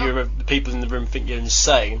that, and No. the people in the room think you're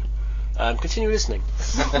insane, continue listening.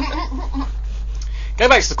 Go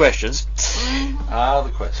back to the questions.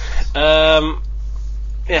 The question.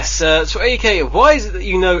 Yes, so AK, why is it that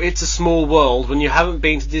you know It's a Small World when you haven't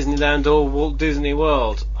been to Disneyland or Walt Disney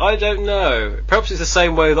World? I don't know. Perhaps it's the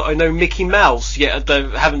same way that I know Mickey Mouse, yet I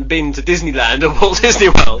haven't been to Disneyland or Walt Disney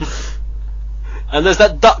World. And there's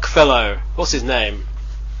that duck fellow. What's his name?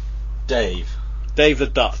 Dave. Dave the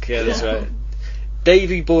Duck. Yeah, that's right.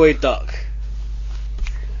 Davy Boy Duck.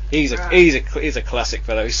 He's a classic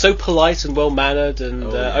fellow. He's so polite and well mannered,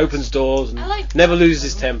 and yes. opens doors and I like never that. loses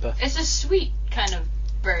his temper. It's a sweet kind of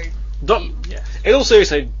bird. Yeah. In all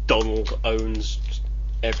seriousness, Donald owns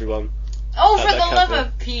everyone. Oh, At for the that love cafe.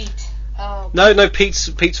 of Pete. Oh. No, Pete's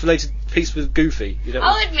with Goofy. You don't.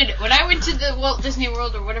 I'll admit it. When I went to the Walt Disney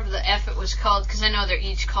World or whatever the F it was called, because I know they're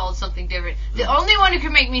each called something different, the only one who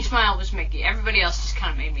could make me smile was Mickey. Everybody else just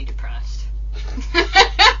kind of made me depressed.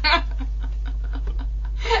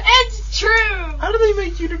 It's true. How do they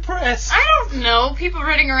make you depressed? I don't know. People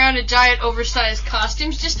running around in giant, oversized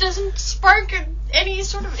costumes just doesn't spark any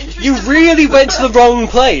sort of interest. You in really went to the wrong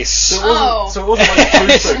place. So Oh. it wasn't like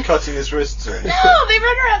Crusoe cutting his wrists or anything. No, they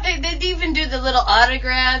run around. They even do the little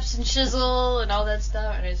autographs and shizzle and all that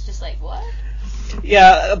stuff, and it's just like, what?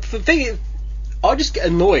 Yeah, the thing is, I just get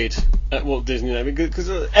annoyed at Walt Disney now because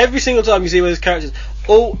every single time you see one of those characters,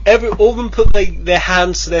 all of them put their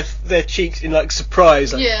hands to their cheeks in like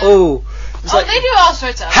surprise. Like, Yeah. oh, it's like, They do all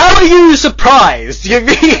sorts of. how are you surprised? You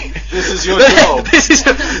mean This is your job.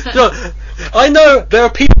 No, I know there are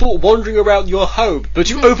people wandering around your home, but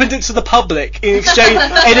you opened it to the public in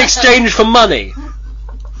exchange for money.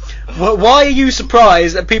 Why are you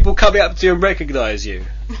surprised that people coming up to you and recognise you?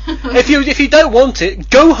 If you don't want it,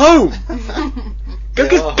 go home.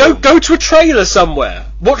 Go to a trailer somewhere.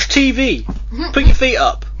 Watch TV. Put your feet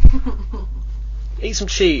up. Eat some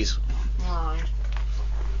cheese.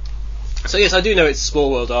 So yes, I do know it's a small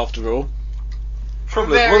world after all.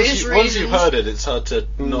 Problem is, Various once you've reasons. heard it, it's hard to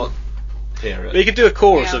not hear But you it. could do a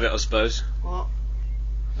chorus Yeah. of it, I suppose. Well,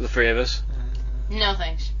 The three of us. no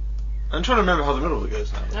thanks. I'm trying to remember how the middle of it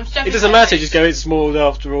goes now. I'm stuck It in doesn't my matter. face. Just go. It's small world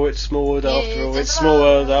after all. It's small world after all. It's small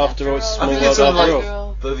world after all. It's I small think world it's something after like,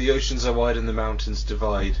 all. though the oceans are wide and the mountains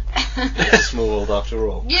divide, it's a small world after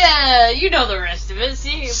all. Yeah, you know the rest of it.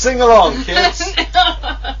 See. Sing along, kids.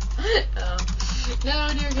 No,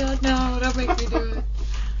 dear God, no! Don't make me do it.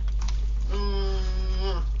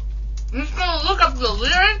 I'm just gonna look up the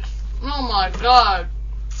lyrics. Oh my God.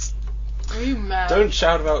 Are you mad? Don't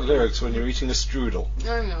shout about lyrics when you're eating a strudel.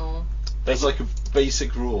 I know. That's like a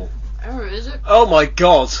basic rule. Or is it? Oh my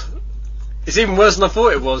god. It's even worse than I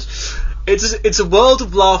thought it was. It's a world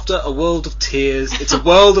of laughter, a world of tears, it's a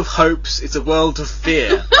world of hopes, it's a world of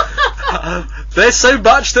fear. There's so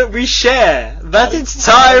much that we share, that it's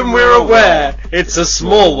time we're aware. It's a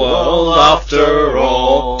small world after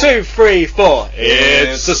all. 2, 3, 4.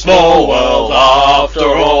 It's a small world after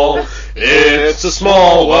all. It's a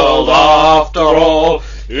small world after all.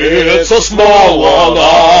 It's a small world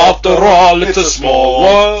after all. It's a small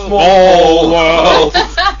world. Small world.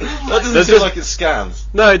 That doesn't There's seem just- like it scans.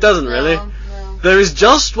 No, it doesn't really. No. There is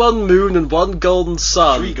just one moon and one golden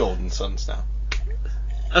sun. 3 golden suns now.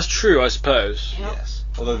 That's true, I suppose. Yep. Yes.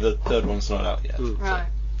 Although the third one's not out yet. Right.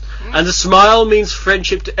 And a smile means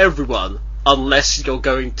friendship to everyone, unless you're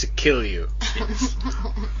going to kill you.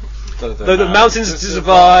 Though Though the mountains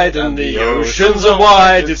divide and the oceans are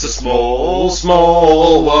wide, it's a small,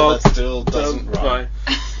 small world. That still doesn't rhyme.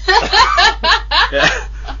 Yeah.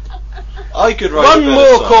 I could write One a better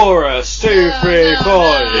more song. chorus. 2, 3, 4.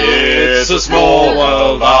 It's a small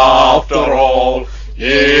world after all.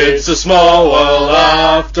 It's a small world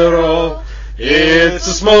after all. It's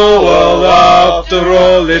a small world after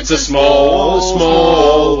all. It's a small,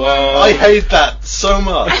 small world. I hate that so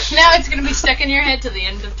much. Now it's gonna be stuck in your head till the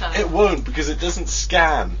end of time. It won't because it doesn't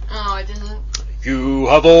scan. Oh, it doesn't. You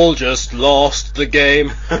have all just lost the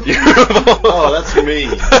game. You have all... Oh, that's mean.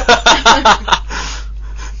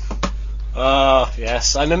 Ah,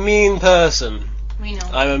 yes, I'm a mean person. We know.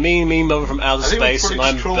 I'm a mean mother from outer I think space, we've and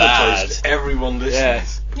I'm pretty bad. traumatized everyone listening.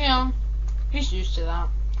 Yes. Yeah. He's used to that.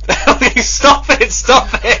 Stop it! Stop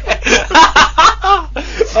it!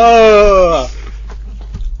 Oh,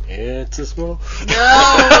 it's a small.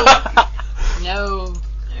 No.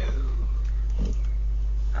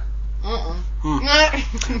 No.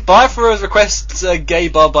 Bifurus requests a gay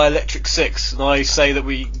bar by Electric Six, and I say that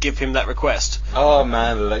we give him that request. Oh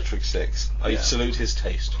man, Electric Six. I salute his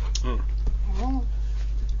taste.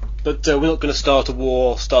 But we're not going to start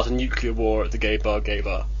a nuclear war at the gay bar.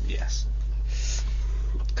 Yes.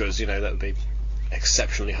 Because, that would be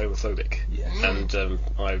exceptionally homophobic. Yes.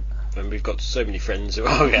 And we've got so many friends who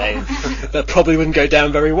are gay, that probably wouldn't go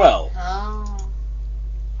down very well. Oh.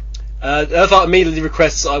 Earthart immediately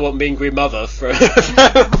requests I Want Mean Green Mother for...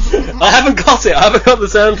 I haven't got it. I haven't got the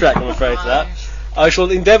soundtrack, I'm afraid, to that. I shall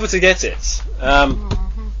endeavour to get it.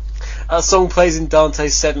 That song plays in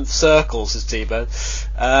Dante's Seventh Circle, says T-Bone.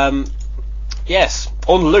 Yes.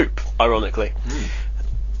 on loop, ironically.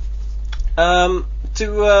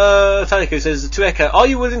 Talico says to Echo, are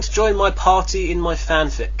you willing to join my party in my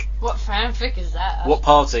fanfic? What fanfic is that? What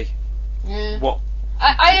party? Yeah. What?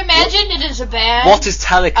 I imagine it is a band What is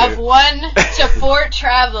Talico? of 1 to 4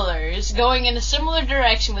 travelers going in a similar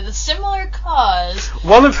direction with a similar cause.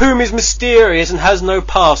 One of whom is mysterious and has no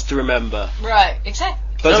past to remember. Right, exactly.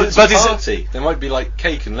 But it's a party. There might be like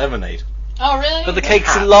cake and lemonade. Oh, really? But the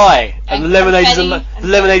cake's a lie, and the lemonade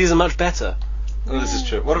confetti. is much better. Oh, this is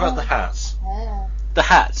true. What about the hats? The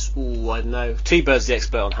hats. Ooh, I don't know. T-Bird's the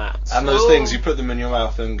expert on hats. And those Ooh. things, you put them in your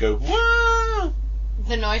mouth and go, woo!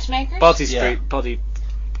 The noisemakers? Party Yeah. street, party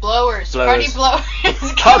Blowers. Blowers. Party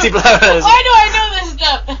blowers. Party blowers. Why do I know this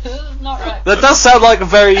stuff? This is not right. That does sound like a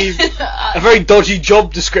very dodgy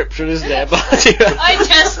job description, isn't it? I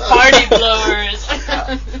test party blowers.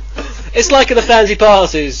 It's like at the fancy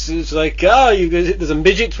parties. It's like, there's a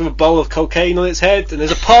midget with a bowl of cocaine on its head, and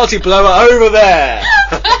there's a party blower over there.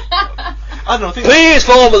 I don't know, I think Please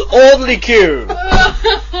form an orderly queue.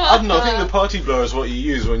 I don't know, I think the party blower is what you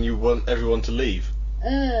use when you want everyone to leave.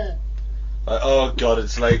 Like, oh god,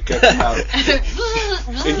 it's late, get out.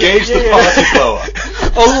 Engage the party blower.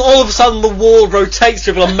 All of a sudden, the wall rotates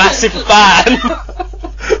to a massive fan,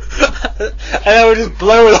 and then we just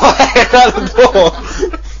blow it away out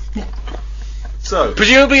the door. So,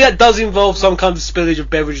 Presumably, that does involve some kind of spillage of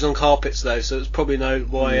beverages on carpets, though. So it's probably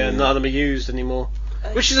why none of them are used anymore.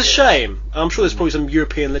 Which is a shame. I'm sure there's probably some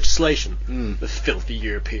European legislation. The filthy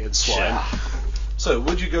European swine. so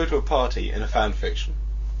would you go to a party in a fan fiction?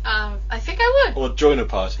 I think I would. Or join a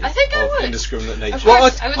party I think I of would. indiscriminate nature? Of Well,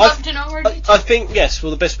 course, I would love to know more details. I think, yes, well,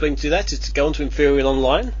 the best way to do that is to go onto Imperial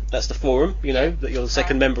Online. That's the forum, that you're the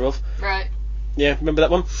second member of. Right. Yeah, remember that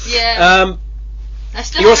one? Yeah. I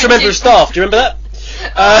still You're also a haven't member of seen- staff, do you remember that?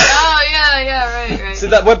 Oh, yeah, right. So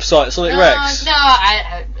that website, Sonic Rex? No,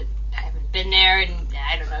 I haven't been there in,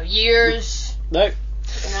 I don't know, years. No.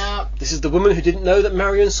 No. This is the woman who didn't know that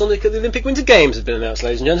Mario and Sonic at the Olympic Winter Games had been announced,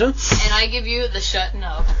 ladies and gentlemen. And I give you the shut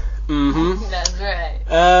no. Mm-hmm. That's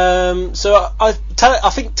right. So I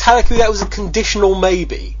think Talico, that was a conditional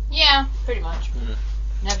maybe. Yeah, pretty much.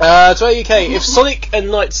 Never. To UK, if Sonic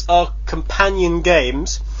and Knights are companion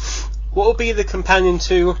games, what would be the companion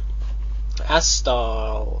to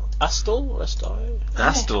Astal?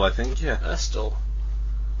 Astal, I think, yeah. Astal.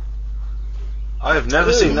 I have never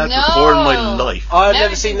Ooh. seen that No. before in my life. I've Never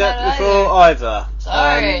never seen seen that that before either.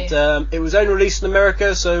 Sorry. And it was only released in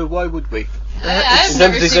America, so why would we? I've it's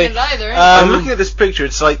never empty seen to it either. I'm looking at this picture,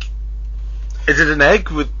 it's like, is it an egg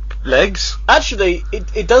with legs? Actually,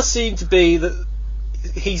 it does seem to be that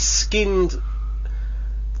he's skinned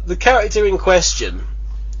the character in question.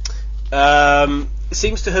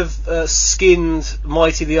 Seems to have skinned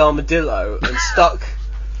Mighty the Armadillo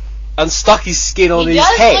and stuck his skin on He his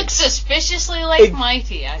does head. look suspiciously like It-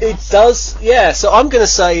 Mighty, I It must say. does, yeah. So I'm gonna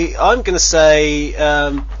say,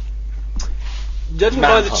 judging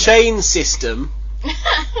by the Manhunt. chain system,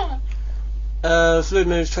 fluid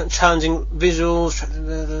moves, challenging visuals.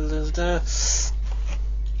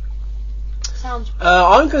 Sounds.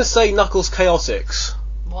 I'm gonna say Knuckles Chaotix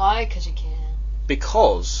Why? Because you can.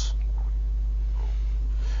 because,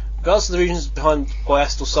 regardless of the reasons behind why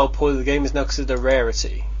Astal Soul Poison the game is now considered a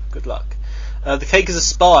rarity. Good luck. The cake is a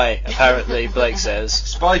spy, apparently. Blake says.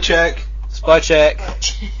 Spy check. Spy check.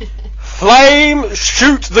 Flame,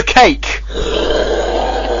 shoot the cake.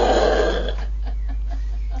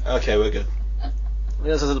 Okay, we're good.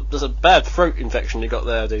 Yeah, there's a bad throat infection you got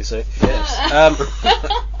there, DC. Yes.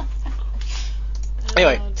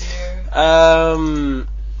 Anyway, Oh,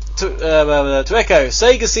 dear. to echo,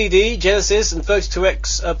 Sega CD, Genesis, and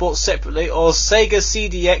 32X are bought separately, or Sega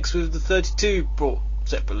CDX with the 32 bought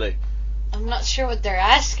separately. I'm not sure what they're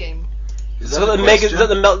asking. Is Is that that a the mega? Is question?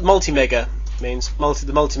 that the multi-mega means?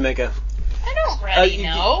 The multi-mega. I don't really you-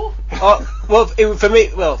 know. Well, for me,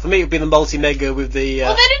 it would be the multi-mega with the.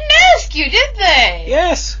 Well, they didn't ask you, did they?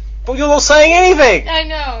 Yes, but you're not saying anything. I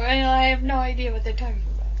know, and I have no idea what they're talking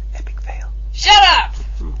about. Epic fail. Shut up!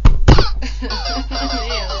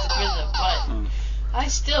 Yeah, that's a prison, but I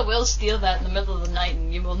still will steal that in the middle of the night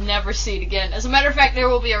and you will never see it again. As a matter of fact, there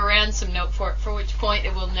will be a ransom note for it, for which point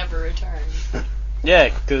it will never return. Yeah,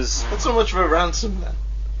 because Not so much of a ransom then.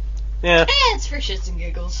 yeah, It's for shits and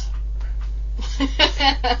giggles. for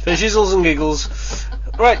shizzles and giggles.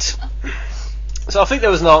 Right. So I think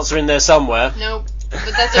there was an answer in there somewhere. Nope,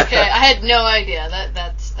 but that's okay. I had no idea.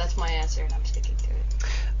 That's my answer, and I'm sticking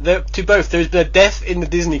to it. To both, there's been a death in the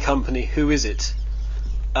Disney company. Who is it?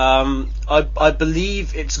 I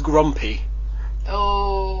believe it's Grumpy.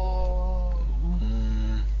 Oh.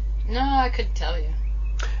 No, I couldn't tell you.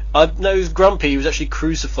 I know Grumpy was actually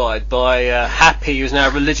crucified by Happy, who's now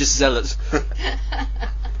a religious zealot.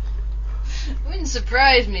 Wouldn't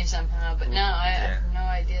surprise me somehow, but no, I have no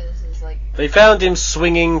idea. This is like They found him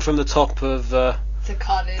swinging from the top of the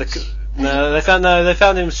cottage. they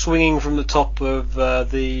found him swinging from the top of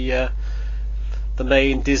the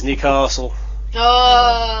main Disney castle.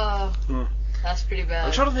 Oh, Hmm. that's pretty bad.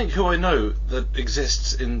 I'm trying to think who I know that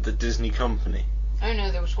exists in the Disney company. I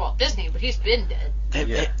know there was Walt Disney, but he's been dead.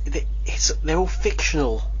 They're all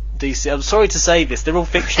fictional. DC. I'm sorry to say this. They're all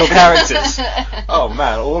fictional characters. Oh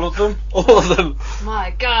man, all of them? All of them.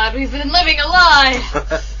 My God, we've been living a lie.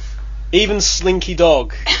 Even Slinky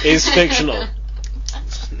Dog is fictional.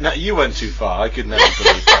 No, you went too far. I could never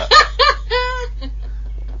believe that.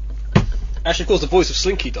 Actually, of course, the voice of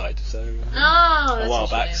Slinky died so Oh, a while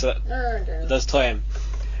back, so that okay. does tie in.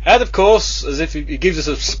 And of course, as if it gives us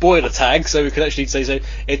a spoiler tag, so we could actually say so.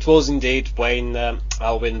 It was indeed Wayne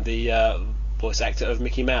Alwyn, the voice actor of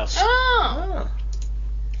Mickey Mouse. Oh.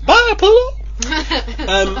 Bye, Polo.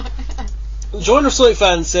 Joiner Sonic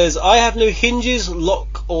fan says, I have no hinges,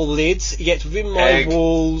 lock, or lids, yet within my Egg.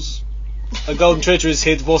 walls a golden treasure is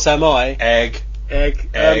hid. What am I? Egg.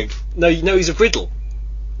 Egg. No, he's a riddle.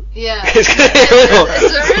 Yeah. It's a riddle.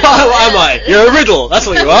 What am I? You're a riddle. That's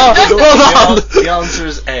what you are. Well done. The answer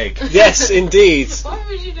is egg. Yes, indeed. Why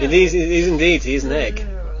would you do It is indeed. He is an egg.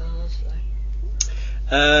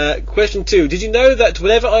 Question 2. Did you know that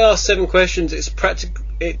whenever I ask 7 questions, it's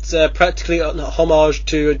practically a homage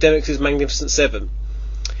to Demix's Magnificent Seven?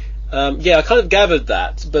 Yeah, I kind of gathered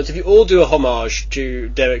that. But if you all do a homage to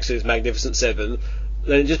Demix's Magnificent Seven,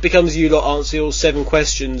 then it just becomes you lot answering all 7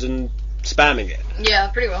 questions and spamming it. Yeah,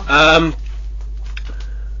 pretty well.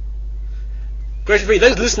 Question 3.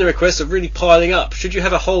 Those listener requests are really piling up. Should you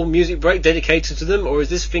have a whole music break dedicated to them, or is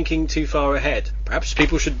this thinking too far ahead? Perhaps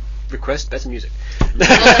people should request better music.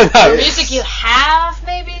 The music you have,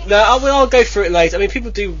 maybe? No, I'll go through it later. I mean,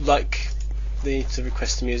 people do like to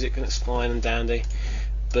request the music, and it's fine and dandy.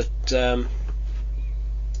 But at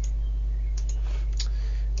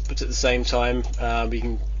the same time, we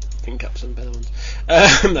can think up some better ones.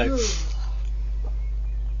 No.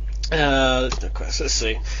 Let's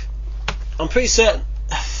see. I'm pretty certain.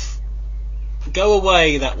 Go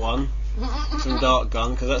away, that one from Dark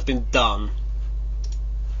Gun, because that's been done.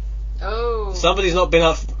 Oh. Somebody's not been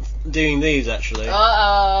up doing these actually.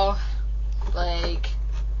 Uh-oh. Like,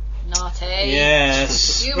 naughty.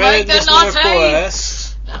 Yes. You Read like the listener naughty?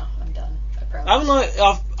 request. No, I'm done. I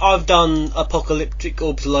promise. I've done Apocalyptic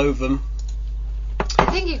Orbs Lovum. I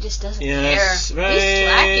think he just doesn't Yes, care. He's slacking.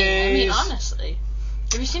 I mean, raise. honestly.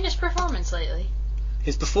 Have you seen his performance lately?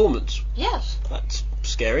 His performance. Yes. That's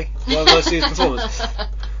scary. Why would I see his performance?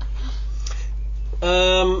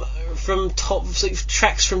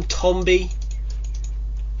 Tracks from Tomby.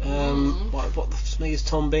 What the fuck is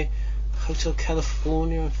Tomby? Hotel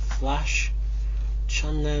California and Flash.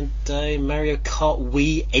 Chunland Day, Mario Kart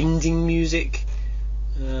Wii ending music.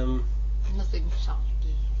 Nothing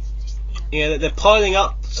songy. Yeah, they're piling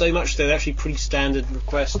up so much they're actually pretty standard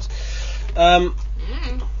requests.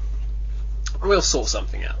 We'll sort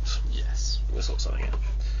something out. Yes. We'll sort something out.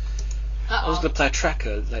 I was Uh-oh. going to play a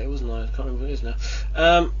tracker later, wasn't I? I can't remember what it is now.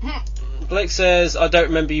 Blake says, I don't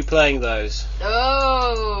remember you playing those.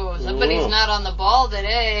 Oh, somebody's Ooh. not on the ball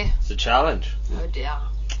today. It's a challenge. Oh dear.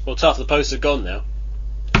 Well, tough, the posts are gone now.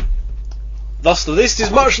 Thus, the list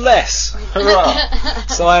is much less. Hurrah!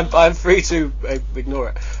 So I'm free to ignore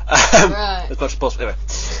it. Right. As much as possible. Anyway.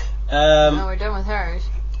 No, we're done with hers.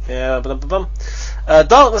 Yeah,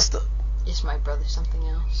 Darkness... Is my brother something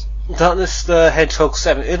else? Darkness the Hedgehog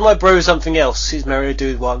 7. Is my bro something else? He's Mario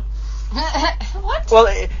Dude 1. What? Well,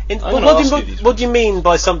 gonna ask you these what do you mean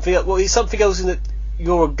by something else? Well, he's something else in that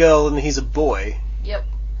you're a girl and he's a boy. Yep.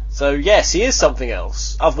 So, yes, he is something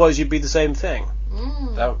else. Otherwise, you'd be the same thing.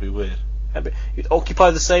 That would be weird. You'd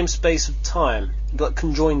occupy the same space of time. You'd be like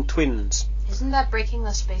conjoined twins. Isn't that breaking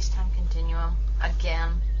the space-time continuum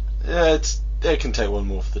again? Yeah, it can take one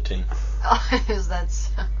more for the team. Oh, is that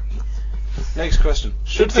so? Next question.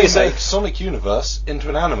 Should Good for they yourself. make Sonic Universe into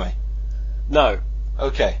an anime? No.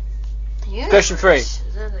 Okay. Question 3. Is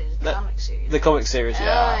that the comic series? The comic series, Oh,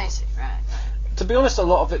 yeah. I see. Right. To be honest, a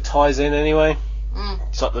lot of it ties in anyway.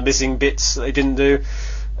 It's like the missing bits that they didn't do.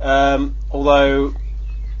 Although,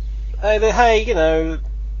 hey, you know,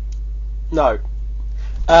 no.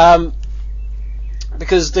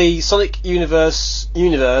 Because the Sonic universe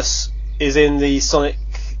is in the Sonic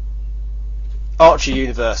Archie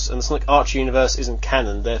universe, and the Sonic Archie universe isn't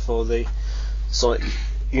canon, therefore the Sonic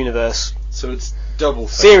universe So it's double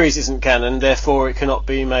fail. series isn't canon, therefore it cannot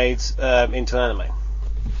be made into an anime.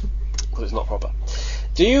 Because it's not proper.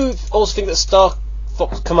 Do you also think that Star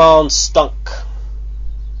Fox Command stunk?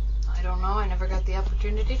 I don't know. I never got the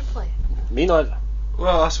opportunity to play it. Me neither.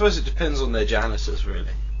 Well, I suppose it depends on their janitors, really.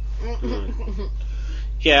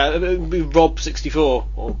 Yeah, it would be Rob 64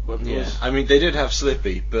 or whatever it Yeah. was. I mean, they did have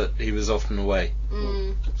Slippy, but he was often away.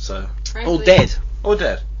 Mm, So. frankly, Or dead. Or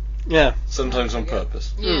dead. Yeah. Sometimes on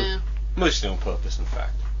purpose. Yeah. Mostly on purpose, in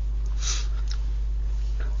fact.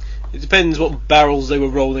 It depends what barrels they were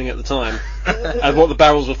rolling at the time and what the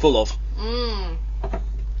barrels were full of. Mm.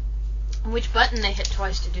 Which button they hit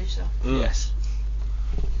twice to do so. Yes.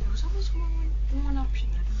 There was always one option.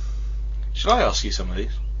 I don't know. Shall I ask you some of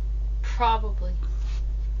these? Probably.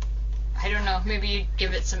 I don't know. Maybe you'd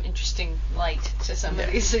give it some interesting light to some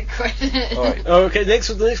of these questions. Alright. Oh, okay, the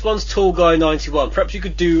next one's Tall Guy 91. Perhaps you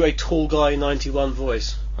could do a Tall Guy 91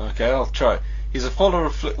 voice. Okay, I'll try. He's a follower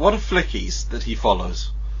of what are flickies that he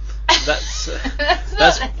follows? That's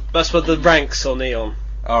that's what the ranks on Eon.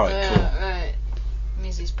 Alright, cool. Right.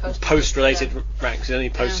 Means he's Post-related ranks. He only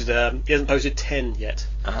posted. He hasn't posted 10 yet.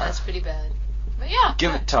 That's pretty bad. But yeah.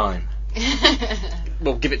 Give it time.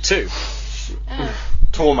 Well, give it 2.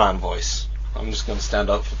 Tall man voice. I'm just going to stand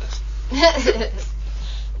up for this.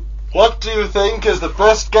 What do you think is the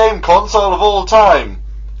best game console of all time?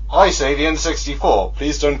 I say the N64.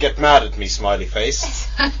 Please don't get mad at me, smiley face.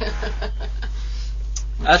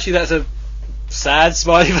 Actually, that's a sad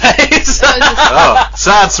smiley face. Oh,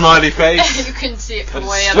 sad smiley face. You couldn't see it But from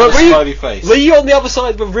it's way up. still a Were you- smiley face. Were you on the other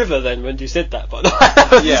side of the river then when you said that? By the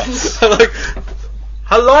way, Yes. Like,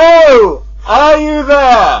 hello, are you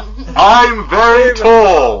there? I'm very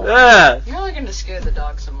tall. Yeah. You're really going to scare the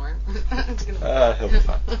dog somewhere. It's gonna He'll be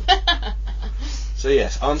fine. So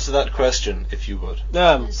yes, answer that question if you would.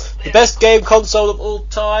 The best game console of all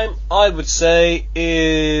time, I would say,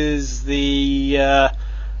 is the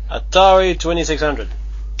Atari 2600.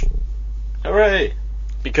 Hooray!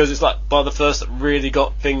 Because it's like by the first that really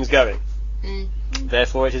got things going. Mm.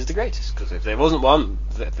 Therefore, it is the greatest. Because if there wasn't one,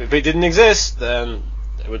 if it didn't exist, then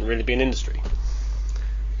there wouldn't really be an industry.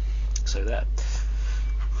 So that.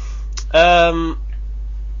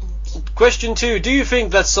 Question 2. Do you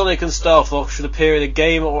think that Sonic and Star Fox should appear in a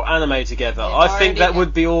game or anime together? They've I think already that done.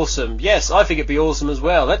 would be awesome. Yes, I think it'd be awesome as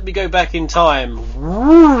well. Let me go back in time.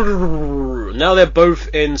 Now they're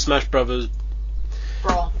both in Smash Brothers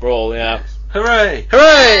Brawl, yeah. Hooray!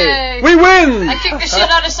 Hooray! Yay! We win! I kicked the shit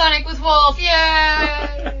out of Sonic with Wolf.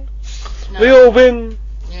 Yay! We all win.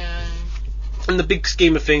 Yeah. In the big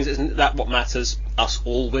scheme of things, isn't that what matters? Us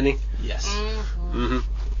all winning. Yes. Mm-hmm.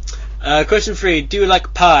 Question 3. Do you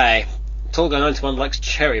like pie? Tall Guy 91 likes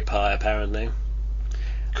cherry pie, apparently.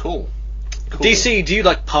 Cool. DC, do you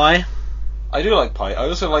like pie? I do like pie. I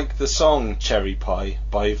also like the song Cherry Pie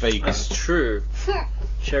by Vegas. That's true.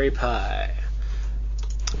 Cherry pie.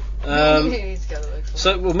 He's gotta look for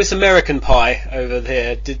So, well, Miss American Pie over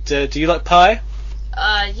here. Do you like pie?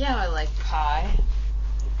 yeah, I like pie.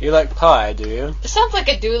 You like pie, do you? It sounds like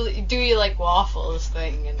a do you like waffles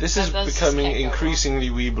thing. And This that is does becoming can't go wrong. increasingly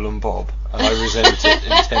Weeble and Bob, and I resent it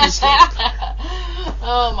intensely.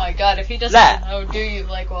 Oh my god, if he doesn't That. know, do you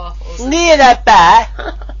like waffles? Near that pie.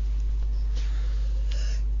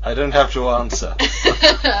 I don't have to answer.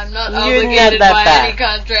 I'm not You're obligated not that by bad. any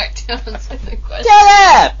contract to answer the question.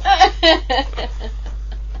 Shut up!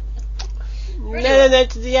 No,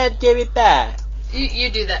 cherry pie. You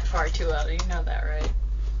do that far too well, you know that, right?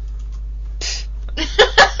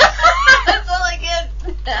 That's all I get.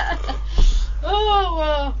 Oh,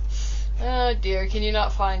 well. Oh dear, can you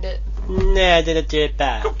not find it? No, I didn't do it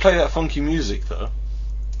bad. Got to play that funky music though.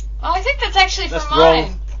 Oh, I think that's actually That's from wrong.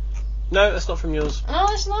 mine. No, that's not from yours. No,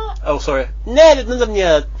 it's not. Oh, sorry. No, that's not from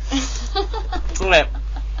yours. Right.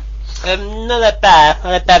 Not that bad. Not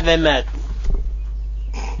that bad very much.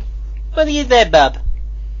 What do you say, Bob?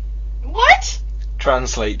 What?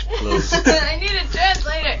 Translate, please. I need a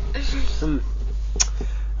translator.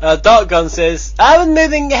 Dark Gun says, I was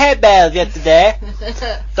moving hay bales yesterday,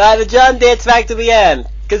 so I have a John Deere tractor VM.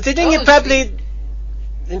 Considering Oh, you're probably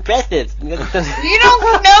impressive. You don't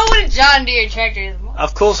know what a John Deere tractor is.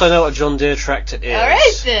 Of course I know what a John Deere tractor is.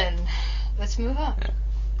 Alright then. Let's move on.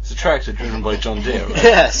 It's a tractor driven by John Deere, right?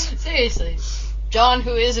 Yes. Seriously. John,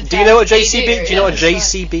 who is a Do you know what Deere, JCB? Do you know what yeah,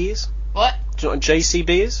 JCB is? What? Do you know what JCB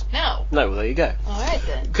is? No. No, well there you go. Alright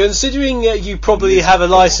then. Considering you probably have a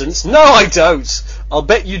license, no I don't. I'll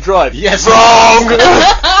bet you drive. Yes. Wrong!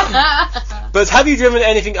 But have you driven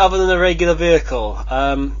anything other than a regular vehicle?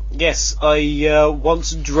 Yes, I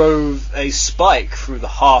once drove a Spike through the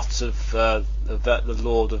heart of the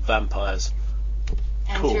Lord of Vampires.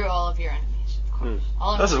 And Cool. through all of your enemies, of course.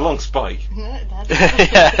 All of That's a them. long spike. That's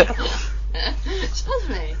Yeah. Excuse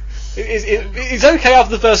me. It's okay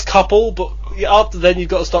after the first couple, but after then you've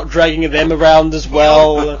got to start dragging them around as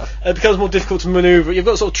well. It becomes more difficult to manoeuvre. You've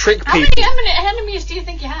got to sort of trick How people. many enemies do you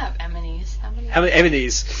think you have? Enemies? How many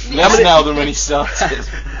enemies? Less now than when he started.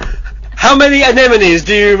 How many anemones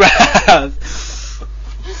do you have?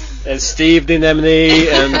 There's Steve the anemone,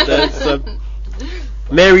 and there's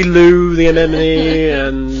Mary Lou the anemone,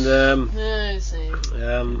 and I see.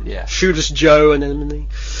 Shooters Joe anemone.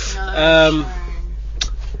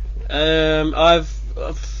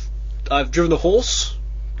 I've driven a horse.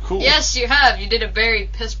 Cool. Yes, you have. You did a very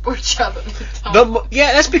piss poor job of it.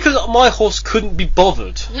 That's because my horse couldn't be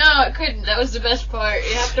bothered. No, it couldn't. That was the best part.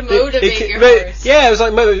 You have to motivate your horse. Yeah, it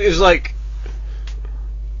was like,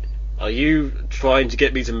 are you trying to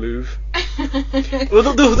get me to move?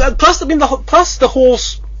 Well, plus the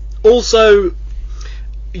horse also,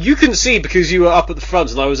 you couldn't see because you were up at the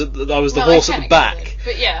front and I was the horse at the back.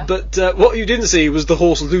 But yeah. But what you didn't see was the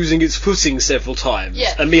horse losing its footing several times,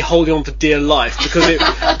 Yeah. and me holding on for dear life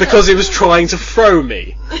because it was trying to throw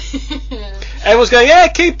me. Everyone's going, yeah,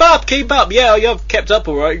 keep up. Yeah, I've kept up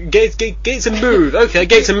all right. Get to move. Okay,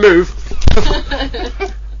 get to move.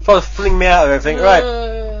 Trying to fling me out of everything. Right.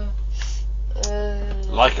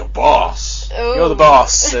 Like a boss. You're the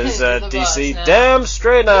boss, says You're the DC. boss now. Damn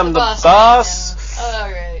straight, I'm the boss. boss.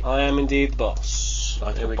 Alright. I am indeed the boss.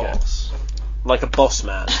 Like There a we boss. go. Like a boss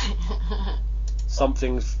man.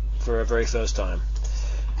 Something for a very first time.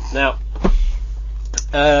 Now,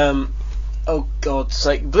 oh God's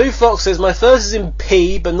sake, Blue Fox says my first is in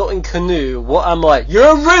P, but not in canoe. What am I?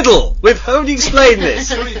 You're a riddle. We've already explained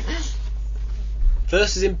this.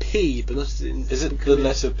 First is in P, but not in. Is it the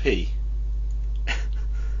letter P?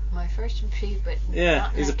 My first in P, but Yeah,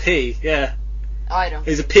 not it's a next. P. Yeah, I don't.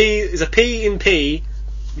 it's a P. It's a P in P,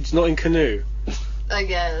 which is not in canoe. I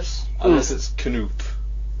guess. Unless it's canoop.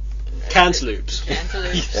 Cantaloupes.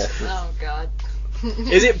 Cantaloupes. Yeah. Oh God.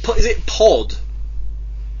 Is it pod?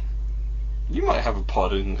 You might have a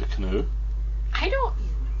pod in the canoe. I don't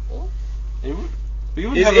know. You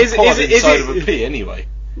wouldn't Is- have is- a pod is it- inside is of it- a P anyway.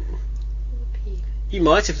 P. You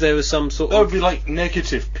might if there was some sort That would of be like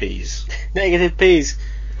negative P's, negative P's.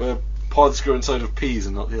 where pods go inside of P's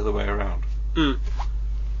and not the other way around. Mm.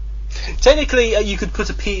 Technically, you could put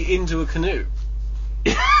a P into a canoe,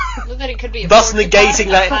 Well, then it could be a thus porcupine.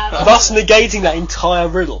 negating that entire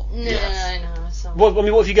riddle. No, Yes. I know. So. What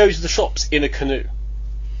if you go to the shops in a canoe?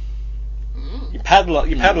 Mm. You paddle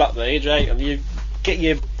up there, you get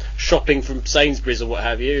your shopping from Sainsbury's or what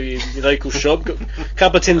have you, your local shop, got a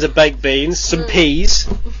couple of tins of baked beans, some peas.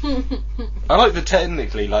 I like the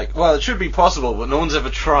technically, well, it should be possible, but no one's ever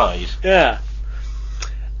tried. Yeah.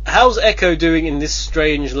 How's Echo doing in this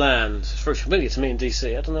strange land? It's very familiar to me in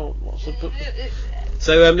DC. I don't know what's the.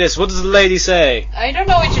 So yes, what does the lady say? I don't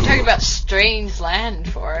know what you're talking about strange land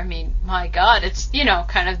for. I mean, my God, it's,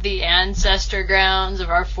 kind of the ancestor grounds of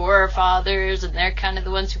our forefathers, and they're kind of the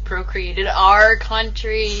ones who procreated our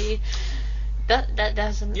country. That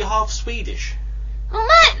doesn't... You're half Swedish. Well,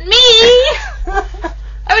 not me!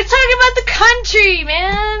 I was talking about the country,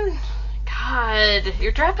 man! God,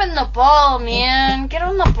 you're dropping the ball, man. Get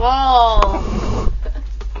on the ball.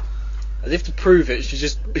 As if to prove it, she's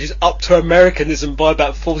just upped her Americanism by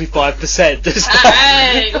about 45%.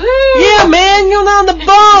 Alright, woo! Yeah, man, you're on the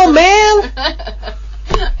ball, man.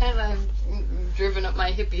 And I've driven up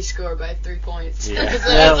my hippie score by 3 points. Yeah. So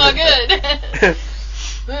that's all good.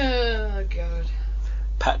 Oh, God.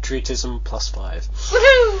 Patriotism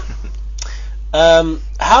 +5. Woohoo!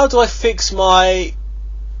 How do I fix my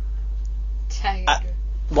Tag.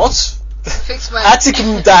 what? Fix my...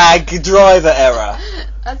 Atticum Dag driver error.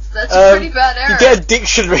 That's a pretty bad error. You get a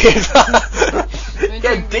dictionary.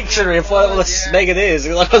 Get a dictionary and find out what a snake it is.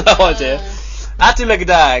 I have no idea. Atticum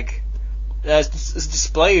Dag. It's a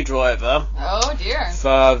display driver Oh, dear.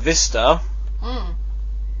 for Vista. Hmm.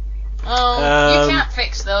 Oh, you Um, can't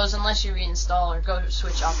fix those unless you reinstall or go to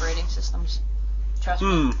switch operating systems. Trust me.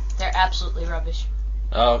 Hmm. They're absolutely rubbish.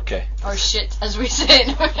 Oh, okay. Or shit, as we say.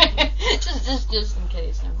 just in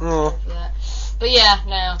case. I'm Oh. sorry for that. But yeah,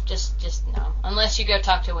 no, just no. Unless you go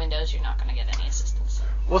talk to Windows, you're not going to get any assistance.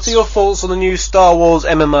 What are your thoughts on the new Star Wars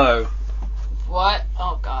MMO? What?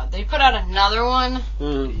 Oh God, they put out another one.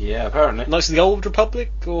 Yeah, apparently. Knights of the Old Republic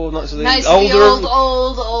or Knights of the Nice older?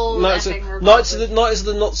 old Knights effing of, Republic. Knights of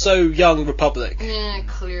the not so young Republic. Yeah,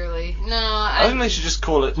 clearly. No, I think they should just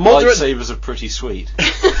call it Moderate- lightsabers are pretty sweet.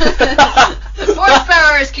 Force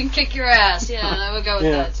powers can kick your ass. Yeah, I would go with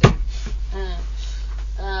Yeah. that too.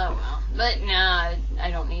 Oh well, but nah, I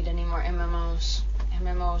don't need any more MMOs.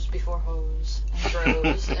 MMOs before hoes and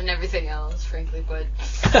bros and everything else, frankly. But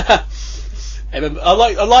I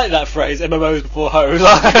like that phrase. MMOs before hoes.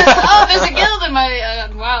 Oh, there's a guild in my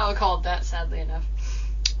WoW called that. Sadly enough.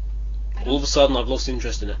 All of a sudden, I've lost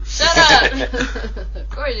interest in it. Shut up. Of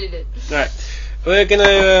course you did. Right, we're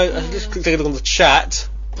gonna just take a look on the chat.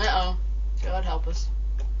 Uh-oh. God help us.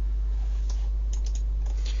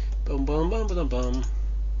 Bum bum bum bum bum.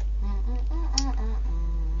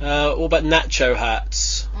 What about nacho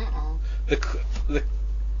hats? The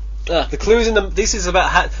clues in the. This is about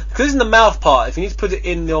hat. The clues in the mouth part. If you need to put it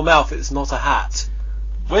in your mouth, it's not a hat.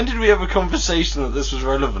 When did we have a conversation that this was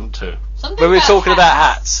relevant to? Something When we were about talking about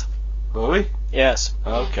hats. Were we? Yes.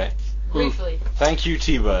 Okay. Briefly. Thank you,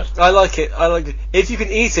 T-Bird. I like it. If you can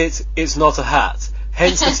eat it, it's not a hat.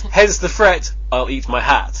 Hence the threat. I'll eat my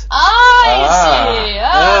hat. I see.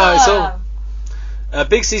 Yeah, it's all.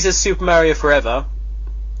 Big C says Super Mario Forever.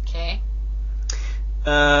 Okay.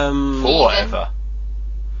 Forever.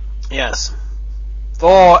 Yes.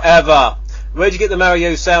 Forever. Where'd you get the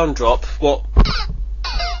Mario sound drop? What?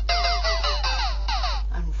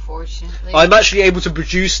 Unfortunately. I'm actually able to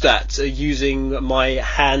produce that using my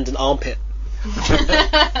hand and armpit.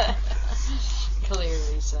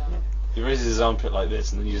 Clearly so. He raises his armpit like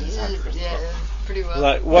this and then uses his hand for Yeah, pretty well.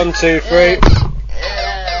 Like 1, 2, 3.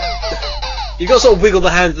 You've got to sort of wiggle the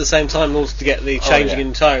hand at the same time in order to get the changing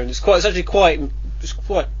in tone. It's actually quite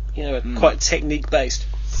quite technique based.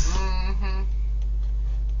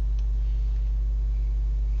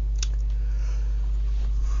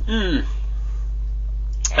 Mm-hmm.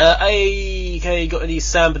 AK got any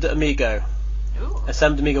Samba de Amigo? Ooh. A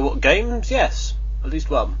Samba de Amigo what games? Yes, at least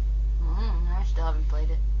one. I still haven't played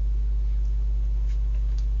it.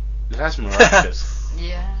 That's miraculous.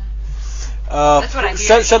 Yeah. That's what I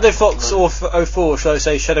hear. Shadow Fox 04, shall I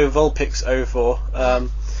say Shadow Vulpix 04,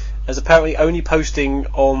 is apparently only posting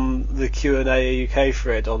on the Q&A UK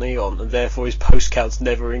thread on Eon, and therefore his post count's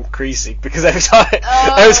never increasing, because every time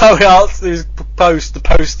we answer his post, the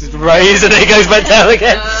post is raised and it goes back down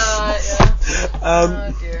again. Yeah.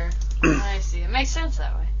 Oh dear. I see. It makes sense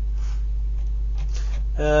that way.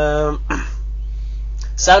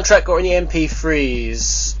 Soundtrack got any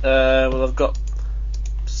MP3s? Well, I've got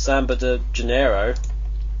Samba de Janeiro.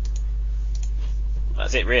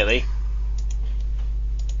 That's it, really.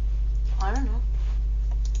 I don't know.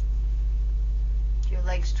 Your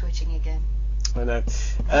leg's twitching again. I know.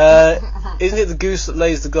 Isn't it the goose that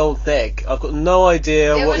lays the golden egg? I've got no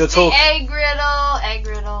idea what you're talking. Egg riddle. Egg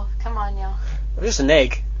riddle. Come on, y'all. Just an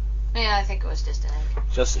egg. Yeah, I think it was just an egg.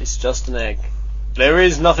 It's just an egg. There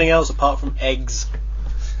is nothing else apart from eggs.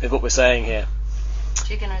 Is what we're saying here.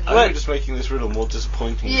 Chicken or the I think we're just making this riddle more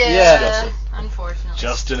disappointing. Yeah. Unfortunately.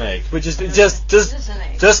 Just an egg. Which is just an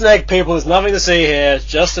egg. Just an egg, people. There's nothing to see here. It's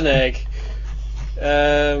just an egg.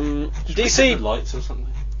 DC. Lights or something.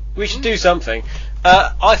 We should do something.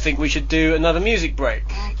 I think we should do another music break.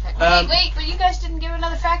 Okay. Wait, but you guys didn't give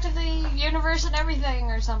another fact of the universe and everything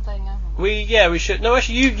or something. We should. No,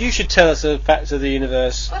 actually, you should tell us a fact of the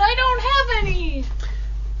universe. But I don't have any.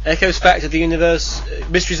 Echo's fact of the universe,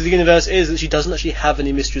 mysteries of the universe, is that she doesn't actually have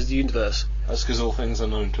any mysteries of the universe. That's because all things are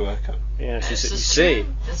known to Echo. Yeah, you This is see.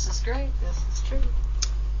 true. This is great. This is true.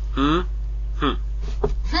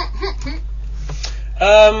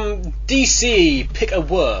 DC, pick a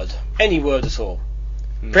word. Any word at all.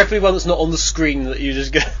 Preferably one that's not on the screen that you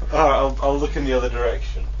just go. Alright, I'll look in the other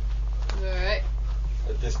direction. Alright.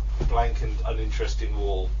 At this blank and uninteresting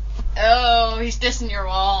wall. Oh, he's dissing your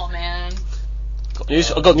wall, man.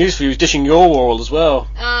 I've got news for you. He's dishing your wall as well.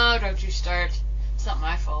 Oh, don't you start. It's not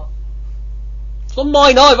my fault. It's not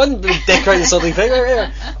mine either. I didn't decorate something.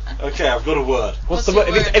 Okay, I've got a word. What's the word?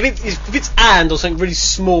 If it's and or something really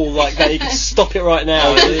small like that, you can stop it right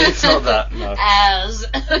now. It's not that, no. As.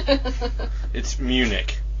 It's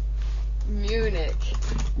Munich. Munich.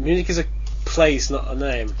 Munich is a place, not a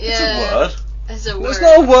name. Yeah. It's a word. It's a word. It's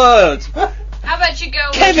not a word. How about you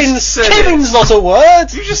go Kevin's not a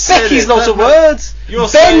word. You just said Becky's it. not a word. You're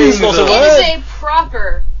Ben's saying not a them. It word. is a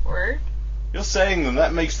proper word. You're saying them.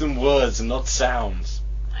 That makes them words and not sounds.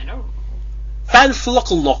 I know.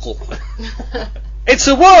 Fanflockle-knockle. It's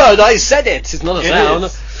a word. I said it. It's not a It sound.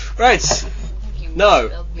 is. Right. You No.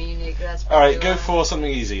 spelled Munich. That's Alright, pretty go well. for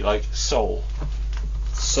something easy, like soul.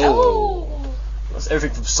 Soul. Oh, That's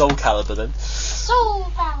everything from Soul Calibur then.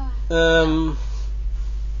 soul power.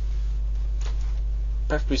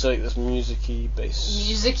 Preferably something that's music-y based.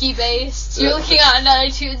 Music-y based. You're looking on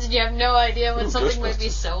iTunes and you have no idea when Ooh, something might be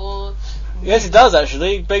Ghostbusters. soul. Yes, it does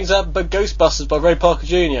actually. It brings up Ghostbusters by Ray Parker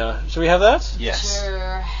Jr. Shall we have that? Yes.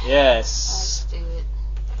 Sure. Yes. Let's do it.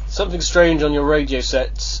 Something strange on your radio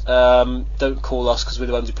set. Don't call us because we're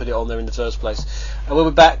the ones who put it on there in the first place. And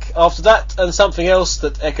we'll be back after that, and something else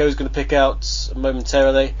that Echo's going to pick out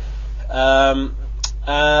momentarily. And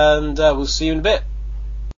we'll see you in a bit.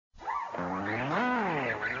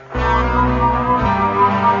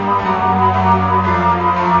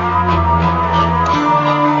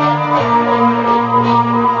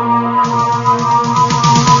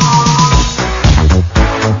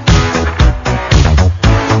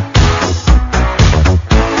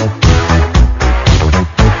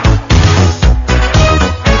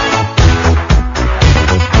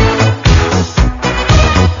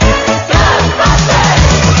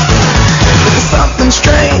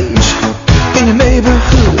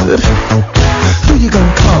 Who you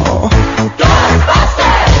gonna call?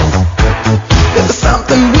 Ghostbusters! If there's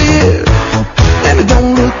something weird and it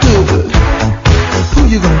don't look good, who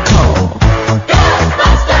you gonna call?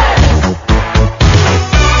 Ghostbusters!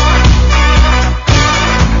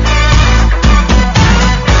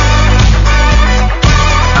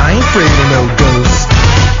 I ain't afraid of no ghosts.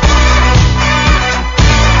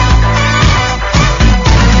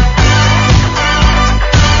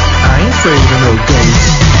 I ain't afraid of no ghosts.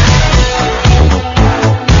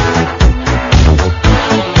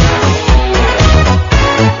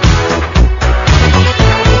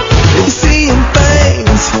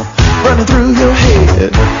 Running through your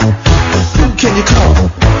head, who can you call?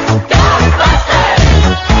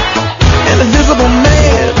 Ghostbusters! An invisible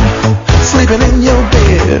man sleeping in your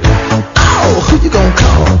bed. Oh, who you gonna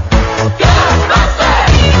call?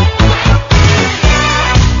 Ghostbusters!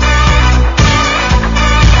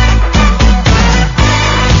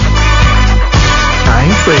 I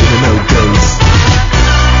ain't afraid of no ghosts.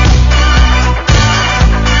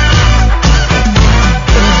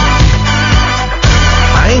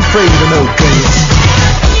 I ain't afraid of no ghosts.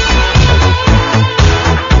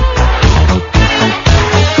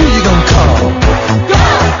 Who you gonna call?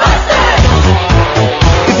 Ghostbusters!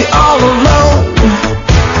 If you're all alone,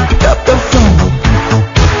 pick up the phone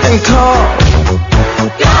and call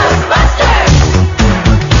Ghostbusters!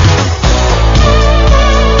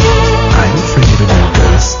 I ain't afraid of no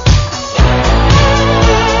ghosts.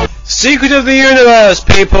 Secret of the Universe,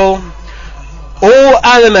 people. All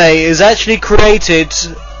anime is actually created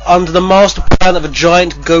under the master plan of a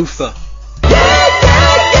giant gopher.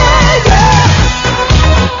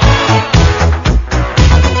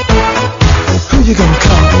 Who you gonna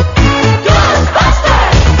call?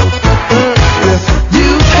 Ghostbusters! If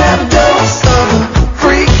you have a dose of a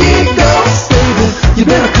freaky ghost, baby, you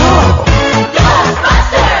better call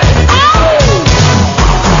Ghostbusters!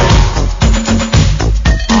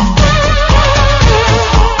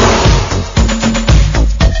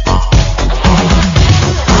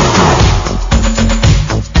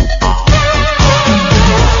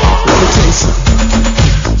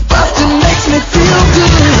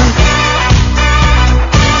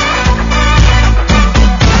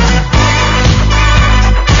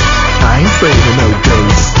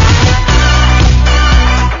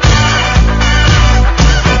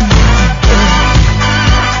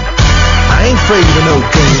 Afraid of no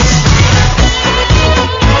ghosts.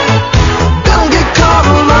 Don't get caught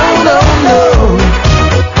alone, no, no.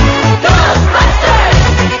 Ghostbusters!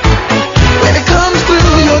 When it comes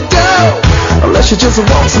through your door, unless you just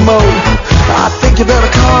want some more, I think you better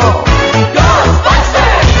call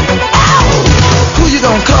Ghostbusters! Ow! Who you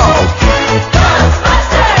gonna call?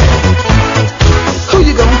 Ghostbusters! Who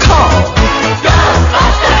you gonna call?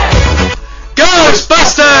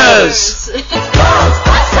 Ghostbusters! Ghostbusters!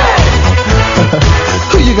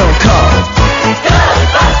 Who you gonna call?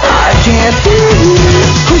 Ghostbusters! I can't hear you.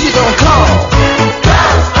 Who you gonna call?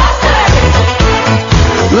 Ghostbusters!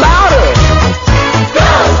 Louder!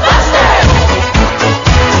 Ghostbusters!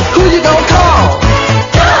 Who you gonna call?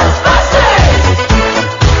 Ghostbusters!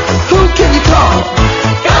 Who can you call?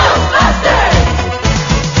 Ghostbusters!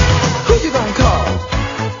 Who you gonna call?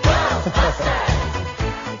 Ghostbusters!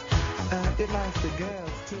 It likes the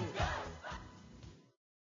girls too.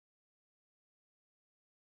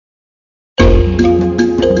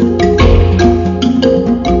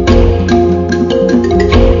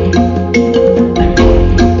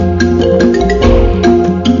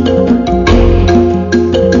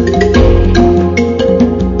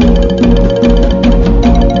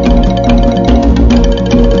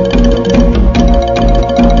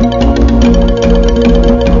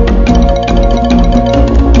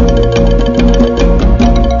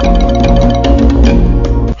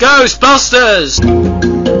 Ghostbusters!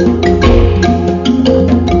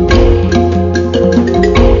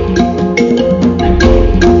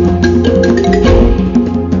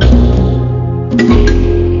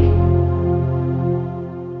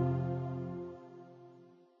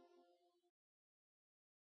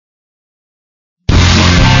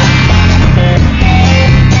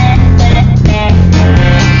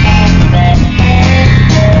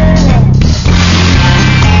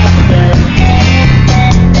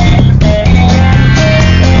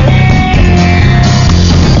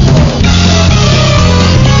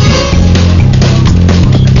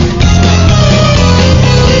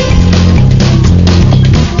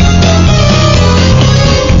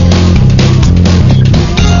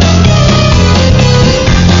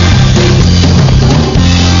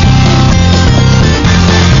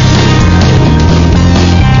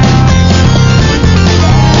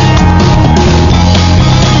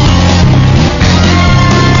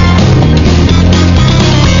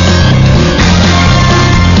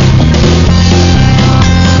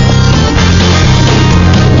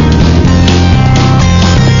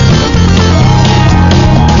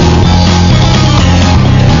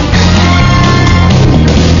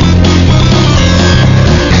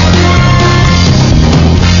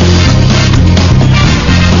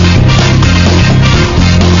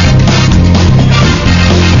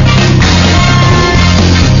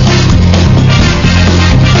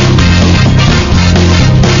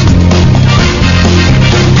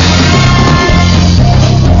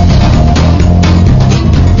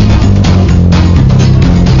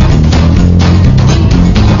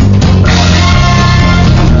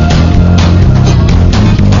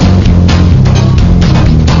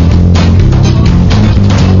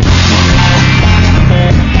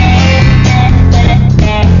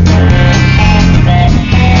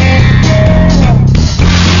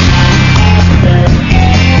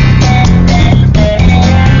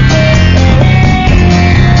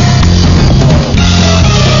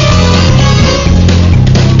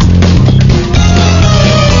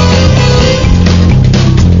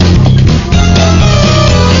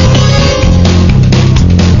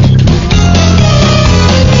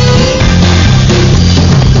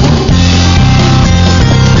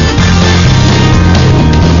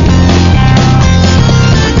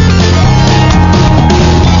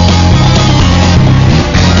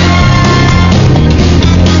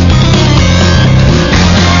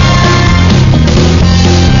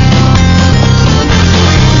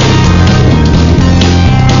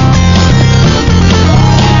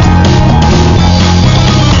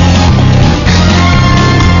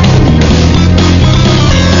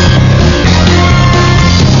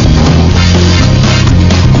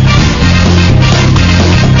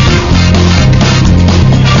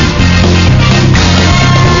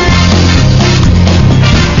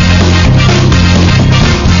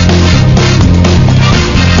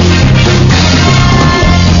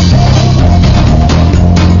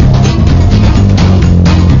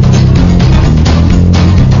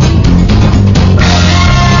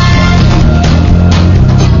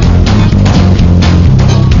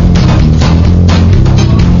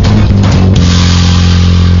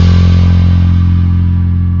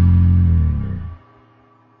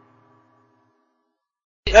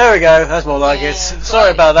 There we go. That's more like it. Yeah, Sorry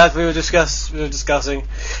right. about that. We were discussing things, discussing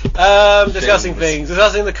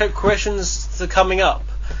the questions that are coming up.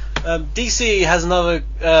 DC has another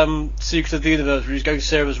Secret of the Universe which is going to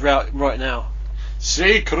Sarah's route right now.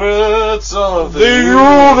 Secrets of the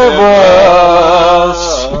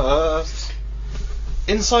universe.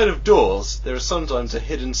 Inside of doors, there is sometimes a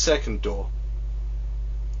hidden second door.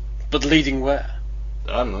 But leading where?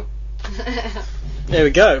 I don't know. There we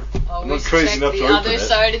go. Always not crazy check enough the to open other it.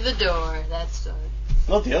 side of the door. That's the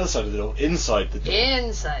Not the other side of the door, inside the door.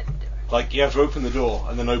 inside the door. Like, you have to open the door,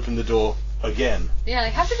 and then open the door again. Yeah,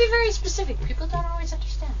 you have to be very specific. People don't always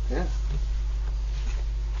understand. Yeah.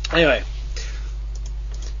 Anyway,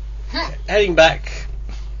 heading back,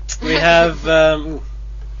 we have. Ooh,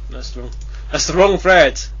 that's the wrong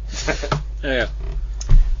thread. There we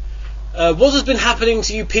go. What has been happening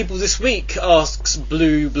to you people this week? Asks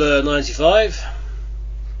Blue Blur 95.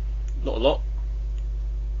 Not a lot.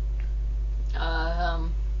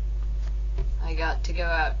 I got to go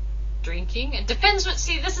out drinking. It depends what.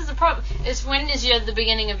 See, this is the problem. Is when is the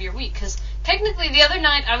beginning of your week? Because technically, the other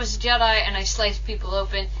night I was a Jedi and I sliced people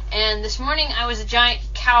open, and this morning I was a giant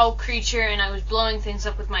cow creature and I was blowing things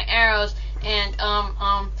up with my arrows, and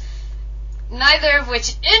neither of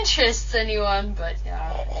which interests anyone, but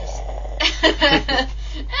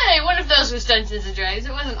hey, one of those was Dungeons and Dragons.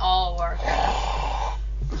 It wasn't all Warcraft.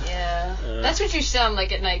 Yeah, that's what you sound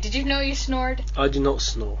like at night. Did you know you snored? I do not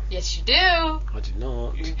snore. Yes, you do. I do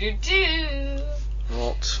not. You do.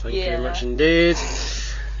 Not. Thank you very much indeed.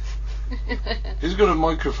 Who's got a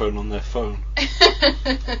microphone on their phone? I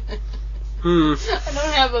don't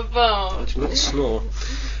have a phone. I do not snore.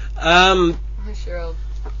 I'm sure I'll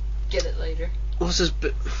get it later. What's this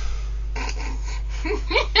bit?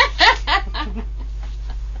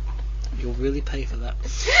 You'll really pay for that.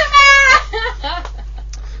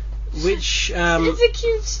 Which, It's a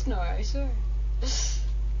cute snore, I swear.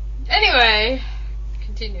 Anyway,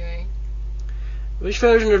 continuing. Which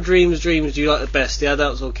version of Dreams do you like the best? The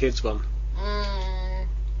adults or kids one? I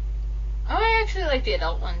actually like the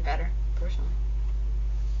adult one better, personally.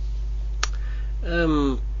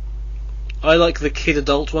 I like the kid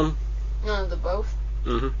adult one. No, the both.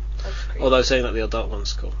 Mhm. That's great. Although saying that the adult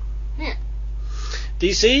one's cool. Yeah.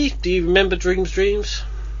 DC, do you remember Dreams?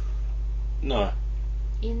 No.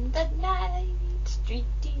 In the night, street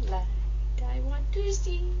delight, I want to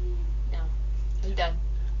see. No, I'm done.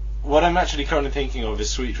 What I'm actually currently thinking of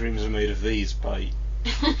is Sweet Dreams Are Made of These by...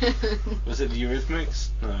 Was it the Eurythmics?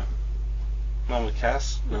 No. Mama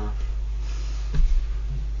Cass? No.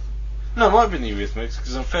 No, it might have been the Eurythmics,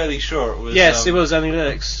 because I'm fairly sure it was... Yes, it was Annie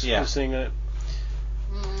Lennox. Yeah. Was singing it.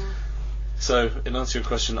 So, in answer to your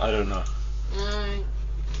question, I don't know.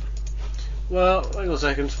 Well, hang on a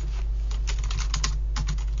second.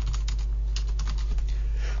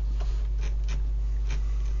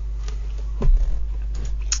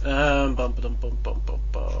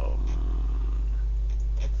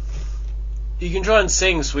 You can try and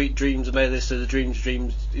sing Sweet Dreams and make this to the Dreams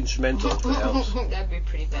instrumental if it helps. That'd be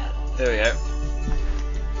pretty bad. There we go.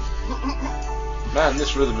 Man,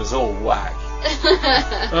 this rhythm is all whack.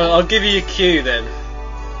 I'll give you a cue then.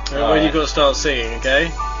 When you've got to start singing, okay?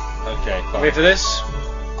 Okay, fine. Wait for this.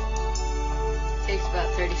 Takes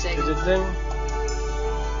about 30 seconds.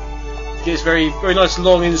 Gets very nice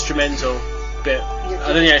long instrumental bit.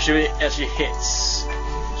 And then it actually hits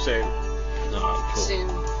soon. No, cool. Soon.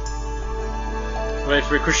 Ready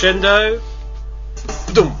for a crescendo?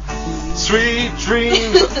 Boom. Sweet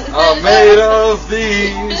dreams are made of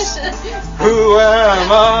these. Who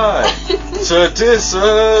am I to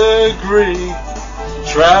disagree?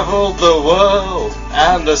 Traveled the world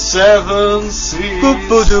and the seven seas.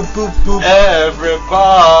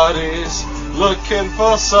 Everybody's looking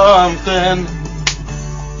for something.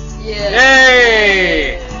 Yeah.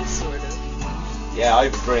 Yay! Yeah, sort of. Yeah, I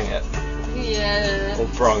bring it. Yeah. Or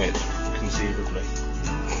brung it, conceivably.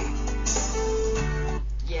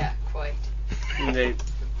 Yeah, quite. Indeed.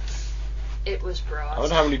 It was broad. I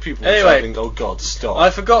wonder how many people Anyway. were shouting, oh god, stop. I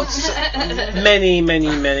forgot many.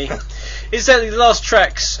 Incidentally, the last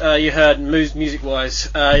tracks you heard music-wise,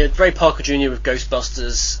 you had Ray Parker Jr. with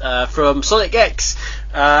Ghostbusters from Sonic X,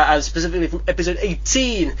 and specifically from episode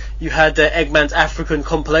 18, you had Eggman's African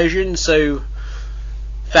compilation, so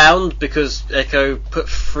found because Echo put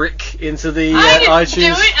Frick into the I didn't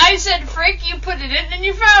iTunes. do it. I said Frick, you put it in, and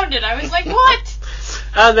you found it. I was like, what?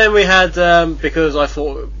 And then we had, because I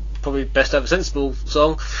thought probably best to have a sensible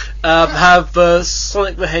song, have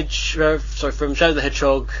Sonic the Hedgehog, from Shadow the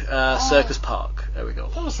Hedgehog, Circus Park. There we go.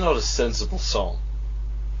 That was not a sensible song.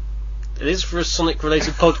 It is for a Sonic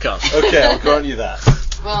related podcast. Okay, I'll grant you that.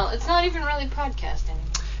 Well, it's not even really podcast anymore.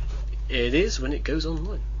 It is when it goes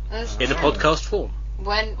online That's in a true. podcast form.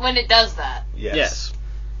 When it does that. Yes.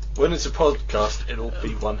 When it's a podcast, it'll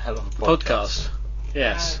be one hell of a Podcast.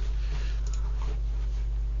 Yes.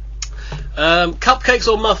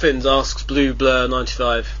 Cupcakes or muffins? Asks Blue Blur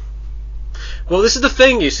 95. Well, this is the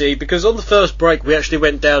thing, you see, because on the first break we actually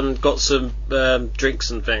went down and got some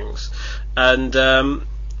drinks and things, and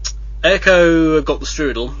Echo got the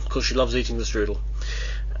strudel because she loves eating the strudel,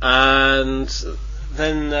 and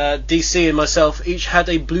then DC and myself each had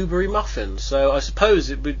a blueberry muffin. So I suppose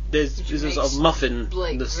there's a sort of muffin.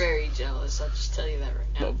 Blake very jealous. I'll just tell you that right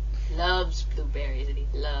now. Loves blueberries and he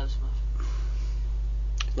loves muffins.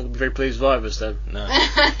 Not gonna be very pleased with either of us then. No.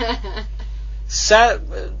 Sad.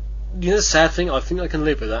 The sad thing, I think I can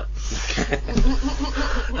live with that.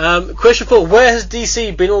 Question 4: where has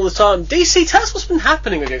DC been all the time? DC, tell us what's been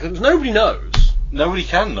happening again, because nobody knows. Nobody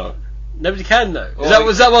can know. Nobody can know. Well,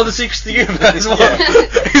 Was that one of the secrets of the universe? Yeah.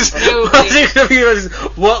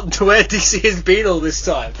 Where DC has been all this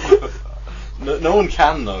time? No one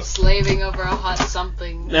can know. Slaving over a hot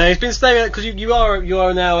something. No, he's been staying because you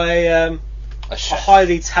are now a chef.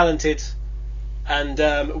 highly talented and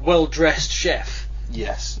well dressed chef.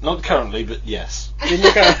 Yes. Not currently, but yes.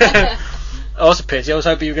 Oh, that's a pity. I was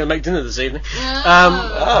hoping you were going to make dinner this evening.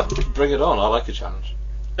 Bring it on. I like a challenge.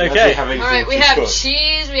 Okay. Alright, we have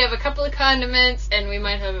cheese, we have a couple of condiments, and we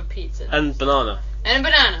might have a pizza. And banana. And a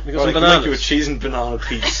banana. We got Well, some I can bananas. make you a cheese and banana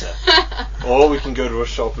pizza. Or we can go to a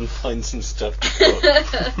shop and find some stuff to cook.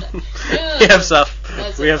 We have stuff.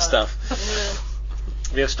 That's We a have lot. stuff.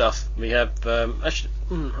 We have stuff. We have actually.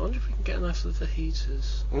 I wonder if we can get enough of the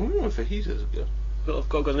fajitas. Ooh, fajitas are good. I've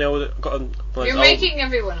got an old. You're making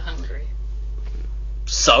everyone hungry.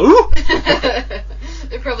 So?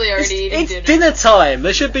 They're probably already eating It's dinner time.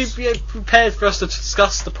 They should be prepared for us to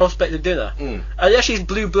discuss the prospect of dinner. Mm. And actually, it's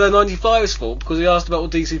Blue Blur 95's fault because he asked about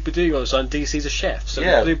what DC's been doing all the time. DC's a chef, so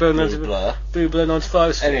Yeah, Blue Blur Blue 95's Blur. Blue Blur 95's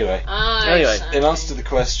fault. Anyway, Anyway, in answer to the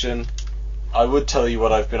question, I would tell you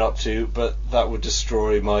what I've been up to, but that would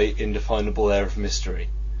destroy my indefinable air of mystery.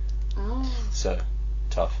 Oh. So,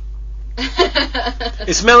 tough.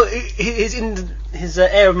 it smell his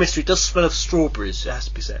air of mystery does smell of strawberries. It has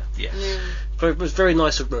to be said. Yes. It was very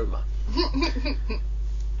nice aroma.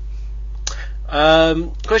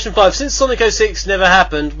 Question 5: since Sonic 06 never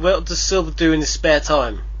happened, what does Silver do in his spare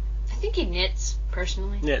time? I think he knits,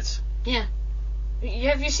 personally. Yes. Yeah.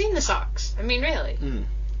 Have you seen the socks? I mean, really. Mm.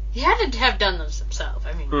 He had to have done those himself.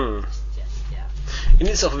 I mean, yeah. He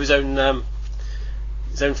knits off of his own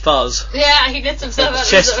fuzz. Yeah, he knits himself out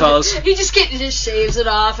Chest of his own. fuzz. He just shaves it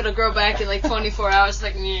off. It'll grow back in like 24 hours.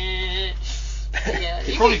 Like, yeah.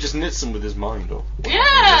 He probably just knits them with his mind, or Yeah,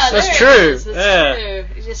 That's there it true, is, That's yeah. true.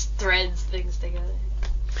 He just threads things together.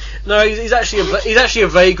 No, he's actually a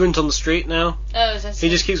vagrant on the street now. Oh, is that He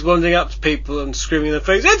just keeps wandering up to people and screaming in their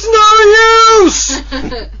face, "It's no use!"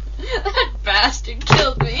 That bastard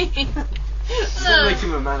killed me. Does that make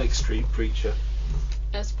him a Manic Street preacher?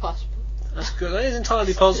 That's possible. That's good. That is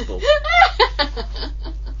entirely possible.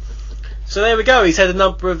 So there we go. He's had a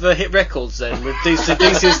number of hit records then. With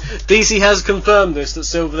DC has confirmed this, that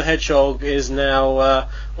Silver the Hedgehog is now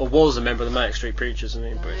or was a member of the Manic Street Preachers, isn't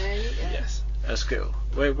he? There you go. Yes. That's cool.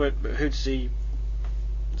 Who does he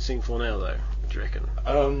sing for now, though? Do you reckon?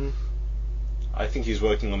 I think he's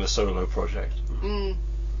working on a solo project. Mm.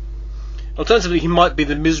 Alternatively, he might be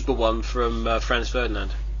the miserable one from Franz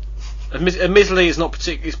Ferdinand. Admittedly, it's not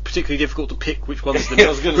it's particularly difficult to pick which one is the I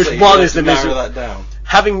was going to which say, one you is the have to narrow miserable. that down.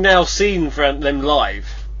 Having now seen them live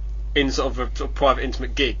in sort of a sort of private,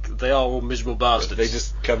 intimate gig, they are all miserable bastards. They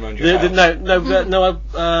just come around your house.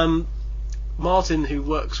 No. Martin, who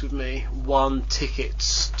works with me, won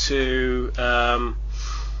tickets to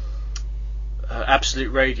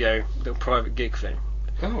Absolute Radio, the private gig thing,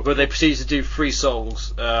 where they proceeded to do 3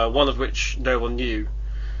 songs, one of which no one knew,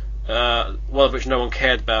 one of which no one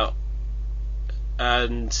cared about,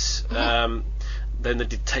 and then they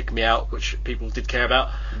did Take Me Out, which people did care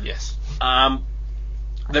about. Yes.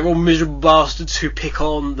 They're all miserable bastards who pick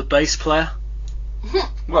on the bass player.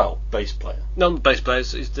 Well, bass player. No, the bass player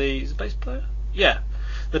is the bass player. Yeah,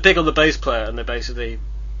 they pick on the bass player, and they basically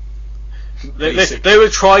they were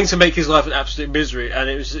trying to make his life an absolute misery, and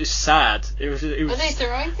it's sad. It was. Are they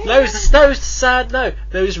throwing things? No, it's sad. No,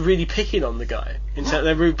 they were just really picking on the guy.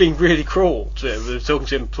 They were being really cruel to him. They were talking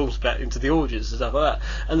to him, talking about into the orgies and stuff like that.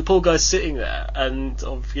 And the poor guy's sitting there and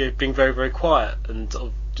being very, very quiet and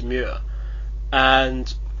demure.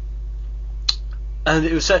 And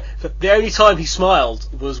it was so. The only time he smiled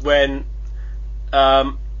was when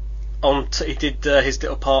he did his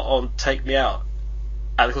little part on Take Me Out,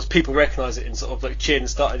 and of course people recognised it and sort of like cheered and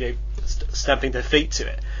started stamping their feet to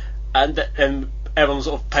it. and everyone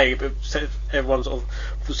sort of everyone sort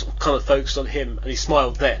of was kind of focused on him, and he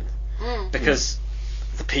smiled then because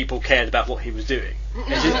the people cared about what he was doing.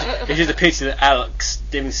 It's just a pity that Alex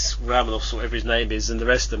Dimis Ramanos, whatever his name is, and the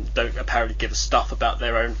rest of them don't apparently give a stuff about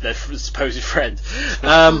their supposed friend.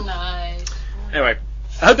 Nice. Anyway,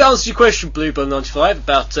 I hope that answers your question, Bluebird95,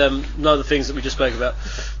 about none of the things that we just spoke about.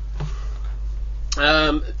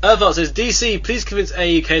 Earthart says, DC, please convince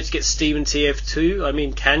AUK to get Steam and TF2. I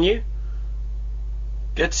mean, can you?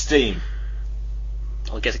 Get Steam.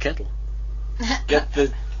 I'll get a kettle. Get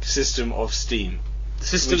the system of Steam. The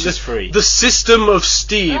system, which is free. The system of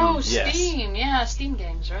Steam. Oh, Yes. Steam. Yeah, Steam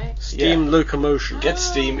games, right? Steam Locomotion. Get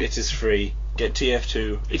Steam, it is free. Get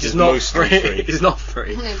TF2, It is not mostly free. free. It is not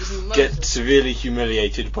free. Get severely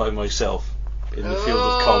humiliated by myself in the field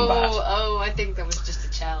of combat. Oh, I think that was just a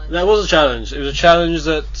challenge. That was a challenge. It was a challenge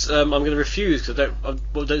that I'm going to refuse because I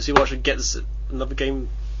don't see why I should get another game,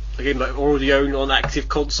 a game that I already own on active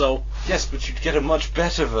console. Yes, but you'd get a much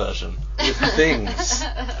better version with things.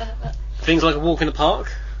 Things like a walk in the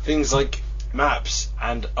park. Things like maps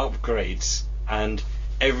and upgrades and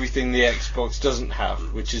everything the Xbox doesn't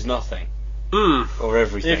have, which is nothing. Or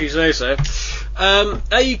everything. If you say so.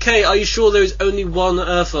 AUK, are you sure there is only one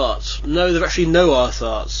Earthart? No, there are actually no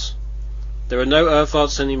Eartharts. There are no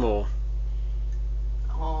Eartharts anymore.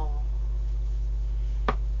 Oh.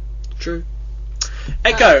 True.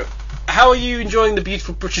 Echo, how are you enjoying the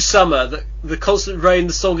beautiful British summer? The constant rain,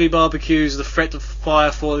 the soggy barbecues, the threat of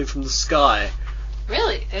fire falling from the sky.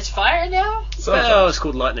 Really? There's fire now? Oh, it's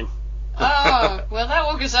called lightning. Oh, well, that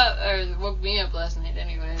woke us up, or woke me up last night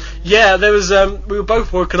anyway. Yeah, there was. We were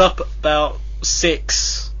both woken up about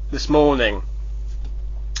 6 this morning.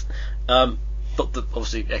 Not that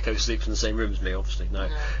obviously Echo sleeps in the same room as me. Obviously, no.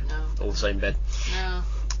 All the same bed.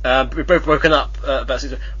 No. We both woken up about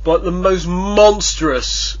 6. But the most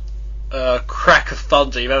monstrous crack of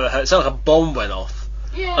thunder you've ever heard. It sounded like a bomb went off.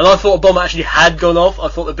 Yeah. And I thought a bomb actually had gone off. I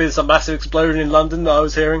thought there'd been some massive explosion in London that I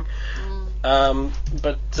was hearing. No,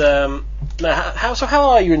 how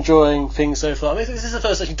are you enjoying things so far? I mean, this is the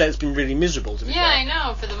first actually day that's been really miserable, to be fair. Yeah, I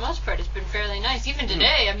know. For the most part, it's been fairly nice. Even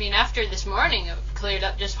today, I mean, after this morning, it cleared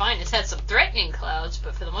up just fine. It's had some threatening clouds,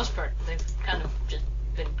 but for the most part, they've kind of just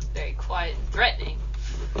been very quiet and threatening,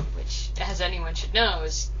 which, as anyone should know,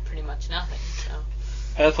 is pretty much nothing.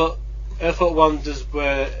 So. Earthart wonders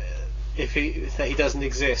where if he doesn't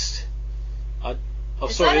exist.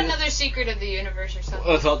 Is that another secret of the universe or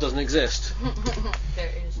something? Earthart doesn't exist. There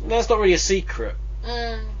is. That's not really a secret.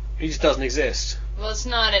 He just doesn't exist. Well, it's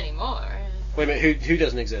not anymore. Wait a minute, who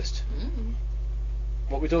doesn't exist?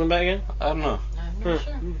 What are we talking about again? I don't know. I'm not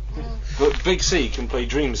sure. But Big C can play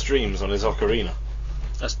Dreams on his ocarina.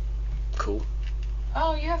 That's cool.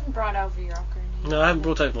 Oh, you haven't brought over your ocarina. No, I haven't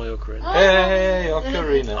brought out my ocarina. Oh. Hey,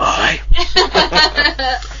 ocarina. Aye.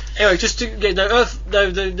 Anyway, just to I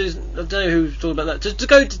don't know who's talking about that. Just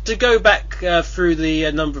to go back through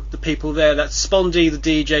the number of the people there. That's Spondy, the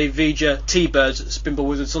DJ, Vija, T-Bird, Spinball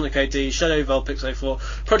Wizard, Sonic AD, Shadow Val,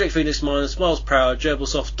 Pixel4, Project Phoenix Minus, Miles Prower,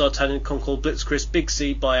 Gerbilsoft, D'Artagnan, Concord, Blitzchris, Big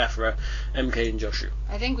C, Biafra, MK, and Joshua.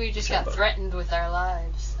 I think we just got threatened with our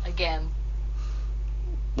lives again.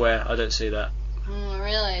 Where? I don't see that.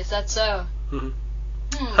 Really? Is that so?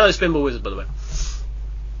 Hello, Spinball Wizard, by the way.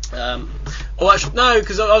 Actually, no,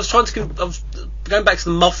 because I was going back to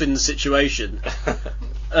the muffin situation.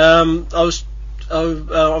 I was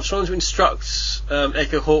trying to instruct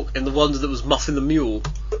Echo Hawk in the wonder that was Muffin the Mule.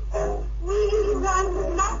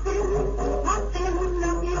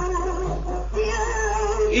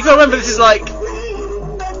 You gotta remember, this is like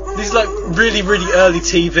really, really early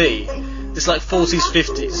TV. It's like 40s,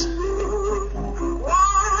 50s.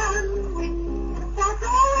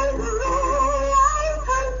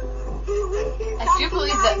 I do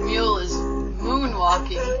believe that mule is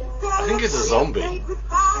moonwalking. I think it's a zombie.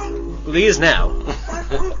 Well, he is now.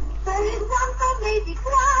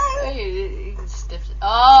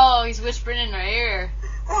 Oh, he's whispering in our ear.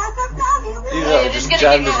 These are just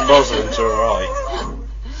jammed his muzzle into her eye.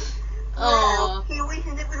 Oh. He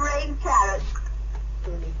wishes it would rain carrots.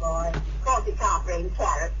 Silly boy. Of course it can't rain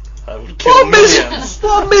carrots. I would kill millions.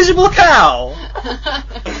 What a miserable cow!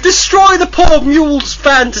 Destroy the poor mule's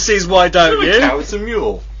fantasies, why don't you? A cow, it's a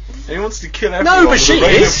mule. And he wants to kill everyone No, but with she a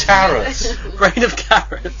rain is. of carrots. Rain of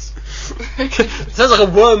carrots. Sounds like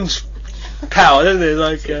a worm's power, doesn't it?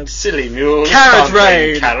 Like Silly mule. Carrot Can't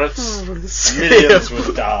rain rain. Carrots. Millions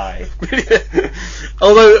would die.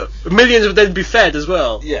 Although millions would then be fed as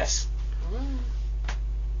well. Yes.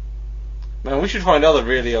 Man, we should find other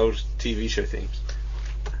really old TV show themes.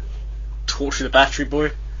 Torture the Battery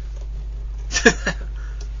Boy. Do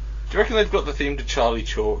you reckon they've got the theme to Charlie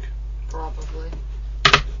Chalk? Probably.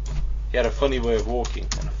 He had a funny way of walking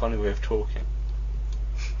and a funny way of talking.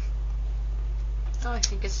 Oh, I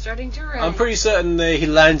think it's starting to rain. I'm pretty certain he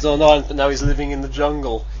lands on Ireland, but now he's living in the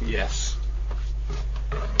jungle. Yes.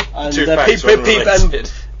 And Two facts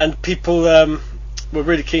unrelated. people were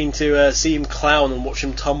really keen to see him clown and watch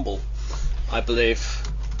him tumble, I believe.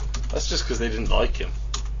 That's just because they didn't like him.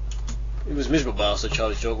 It was miserable bastard,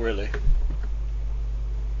 Charlie Chalk, really.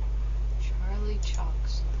 Charlie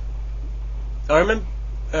Chalks. I remember...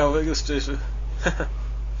 Oh, let's do this.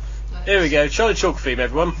 Here we go, Charlie Chalk theme,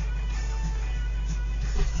 everyone.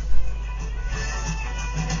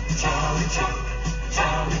 Charlie Chalk,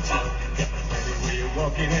 Charlie Chalk. We're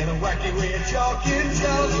walking in a wacky way of talking.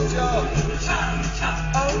 Charlie Chalk, Charlie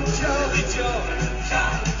Chalk. Oh, Charlie Chalk,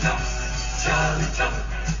 Charlie Chalk, Charlie Chalk,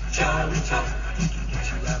 Charlie Chalk. He can get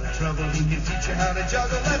you out of trouble. He can teach you how to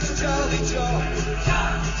juggle. That's Charlie Chalk,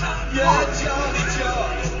 Charlie Chalk. Yeah, Charlie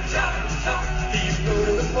Chalk, Charlie Chalk. He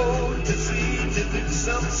rode a boat to sea to do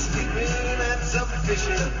some sleeping and some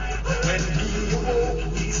fishing. When he awoke,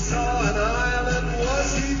 he saw an island.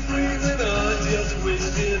 Was he breathing or just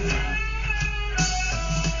wishing?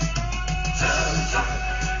 Charlie Chalk,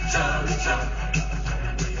 Charlie Chalk.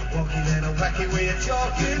 We're walking in a wacky way of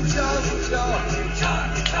talking. Charlie Chalk,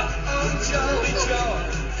 Charlie Chalk. Oh, Charlie Chalk.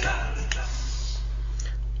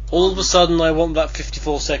 All of a sudden, I want that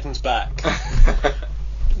 54 seconds back.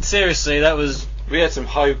 Seriously, that was We had some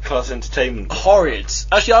high-class entertainment. horrid.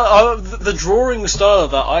 Actually, the drawing style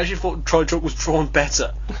of that, I actually thought Charlie Chalk was drawn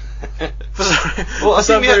better. Well, I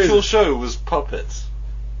think the actual show was puppets.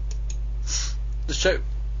 The show...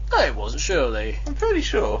 No, it wasn't, surely. I'm pretty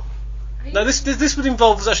sure. No, this would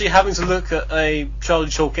involve us actually having to look at a Charlie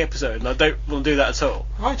Chalk episode, and I don't want to do that at all.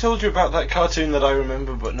 I told you about that cartoon that I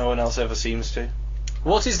remember, but no one else ever seems to.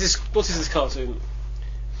 What is this cartoon?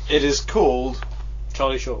 It is called...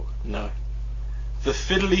 Charlie Chalk. No. The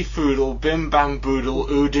Fiddly Foodle Bim Bam Boodle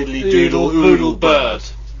Oodidly Doodle Oodle Bird.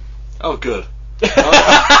 Oh, good.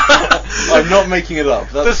 I'm not making it up.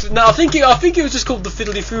 That's... No, I think it was just called the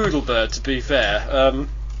Fiddly Foodle Bird, to be fair.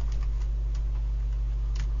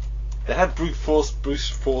 They had Bruce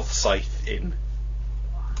Forsyth in.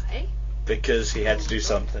 Why? Because he had to do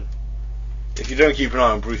something. If you don't keep an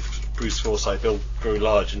eye on Bruce Forsyth, he'll grow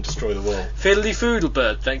large and destroy the world. Fiddly Foodle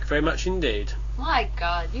Bird, thank you very much indeed. My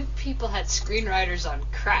God, you people had screenwriters on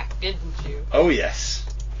crack, didn't you? Oh yes.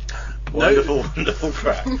 Wonderful, wonderful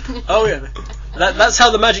crap. Oh yeah, that's how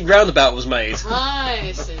the Magic Roundabout was made.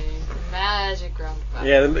 I see. Magic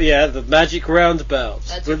roundabout. Yeah, the Magic Roundabout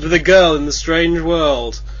That's with the girl in the strange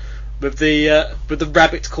world, with the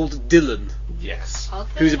rabbit called Dylan, Yes. Okay.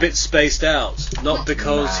 who's a bit spaced out, not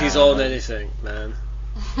because he's on anything, man.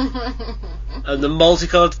 And the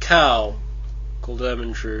multicoloured cow called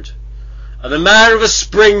Ermintrude, and the man with a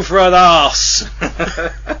spring for an arse.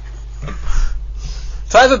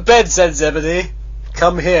 Time for bed, said Zebedee.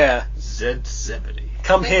 Come here. Zebedee.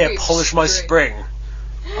 Come here, Maybe polish my spring.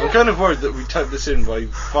 I'm kind of worried that we typed this in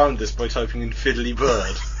found this by typing in Fiddly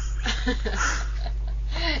Bird.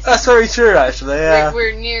 That's very true, actually, yeah.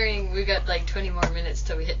 We've got like 20 more minutes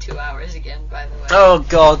till we hit 2 hours again, by the way. Oh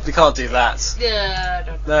god, we can't do that. Yeah, I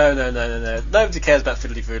don't know. No. Nobody cares about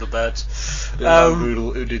Fiddly Foodle Birds. Bim Bam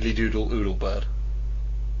Boodle Oodidly Doodle Oodle Bird.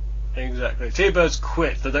 Exactly. Two birds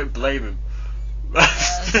quit, they don't blame him.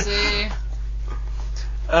 See.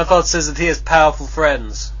 Urfart says that he has powerful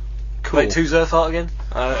friends. Cool. Wait, who's Urfart again?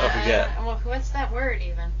 I forget. Well, what's that word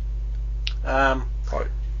even? Right.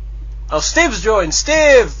 Oh, Steve's joined!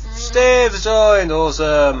 Steve's joined!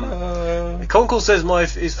 Awesome! Conkle says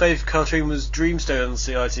his favourite cartoon was Dreamstone on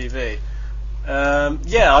CITV.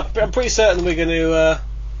 Yeah, I'm pretty certain we're going to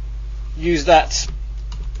use that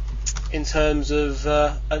in terms of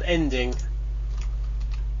an ending.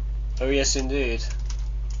 Oh yes, indeed.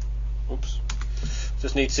 Oops.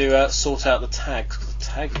 Just need to sort out the tags, because the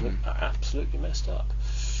tags are absolutely messed up.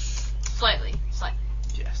 Slightly.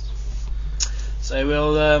 Yes. So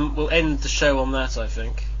we'll end the show on that, I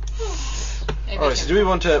think. Alright, so do we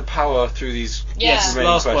want to power through these Yes,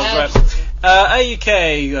 remaining last one. questions? Right.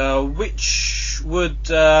 AUK, which would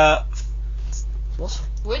what?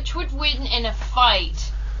 Which would win in a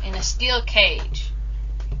fight in a steel cage?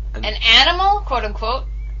 An animal, quote unquote,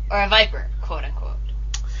 or a viper, quote unquote?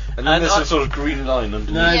 And then there's some sort of green line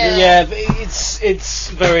underneath. No, yeah, but it's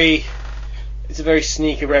a very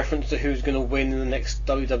sneaky reference to who's going to win in the next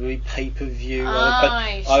WWE pay-per-view,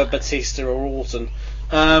 either Batista or Orton.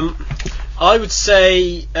 I would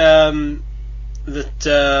say that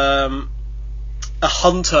a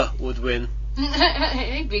hunter would win.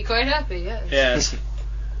 He'd be quite happy, yes. Yes.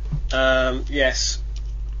 Yes.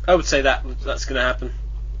 I would say that's going to happen.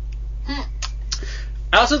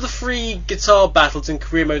 Out of the 3 guitar battles in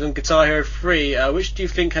career mode on Guitar Hero 3, which do you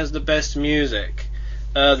think has the best music?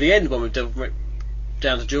 The end one with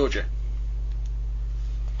Down to Georgia.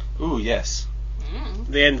 Ooh, yes.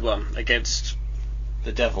 The end one against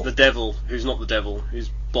The devil. the devil, who's not the devil, who's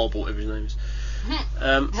Bob or whatever his name is.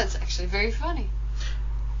 That's actually very funny.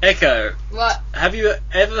 Echo, What? have you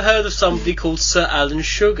ever heard of somebody called Sir Alan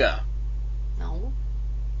Sugar? No.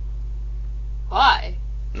 Why?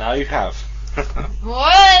 Now you have.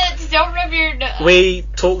 What? Don't rub your nose. We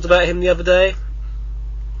talked about him the other day.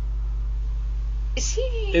 Is he?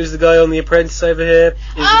 He was the guy on The Apprentice over here.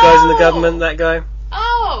 He was the guys in the government, that guy.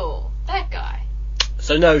 Oh, that guy.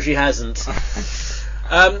 So no, she hasn't.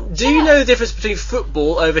 Do you know the difference between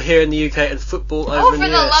football over here in the UK and football over Oh, in for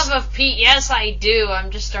the the US? love of Pete, yes, I do.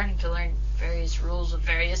 I'm just starting to learn various rules of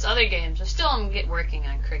various other games. I still am working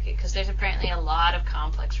on cricket because there's apparently a lot of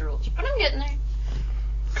complex rules, but I'm getting there.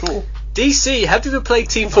 Cool. DC, have you ever played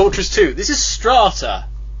Team Fortress 2? This is Strata,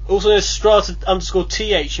 also known as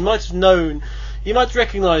Strata_TH. You might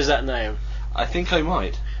recognise that name I think I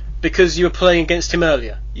might. because you were playing against him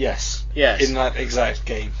earlier. Yes. Yes. In that exact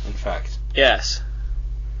game, in fact. Yes.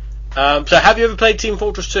 So have you ever played Team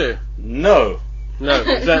Fortress 2? No.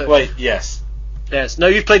 No. Wait, yes. Yes. No,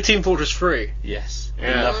 you've played Team Fortress 3 Yes.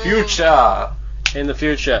 Yeah. In the future, in the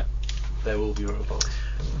future. there will be robots.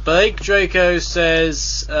 Blake Draco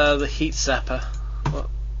says the Heat Zapper. What?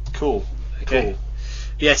 Cool. Okay. Cool.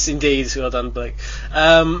 Yes, indeed. Well done, Blake.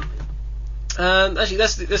 And actually,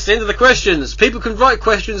 that's the end of the questions. People can write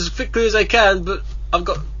questions as quickly as they can, but I've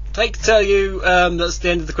got to tell you that's the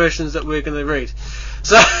end of the questions that we're going to read.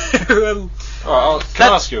 So, Alright,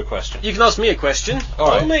 can I ask you a question? you can ask me a question. All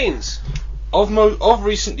By right. all means. Of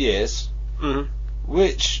recent years, Mhm.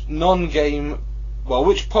 which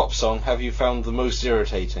which pop song have you found the most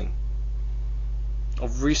irritating?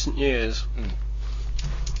 Of recent years.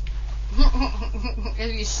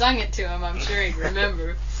 If you sung it to him, I'm sure he'd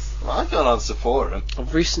remember. Well, I can't answer for him.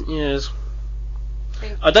 Of recent years.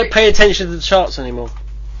 I don't pay attention to the charts anymore.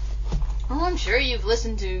 Well, I'm sure you've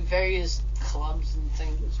listened to various clubs and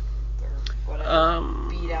things, or whatever.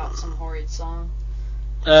 Beat out some horrid song.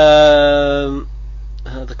 The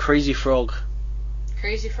Crazy Frog.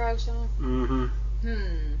 Crazy Frog song?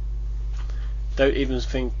 Mm-hmm. Don't even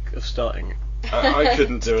think of starting it. I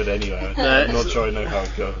couldn't do it anyway. No, I'm not sure I know how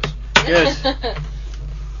it goes. Good. Yeah.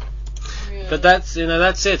 But that's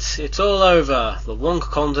it. It's all over. The Wonka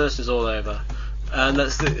contest is all over, and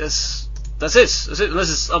that's it.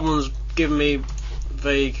 Unless someone's given me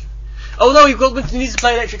vague. Oh no, we need to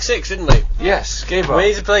play Electric Six, didn't we? Yes, Gay Bar. We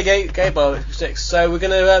need to play Gay Bar Electric Six. So we're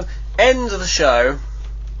going to end the show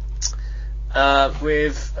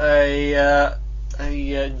with a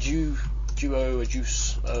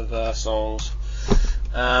juice of songs.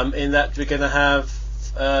 In that we're going to have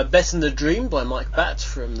Bet in the Dream by Mike Batt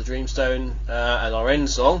from the Dreamstone as our end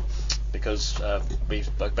song, because we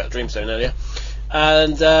spoke about Dreamstone earlier.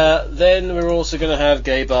 And then we're also going to have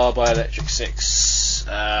Gay Bar by Electric Six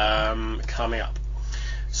coming up.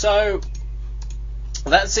 So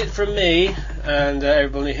that's it from me and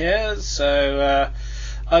everybody here. So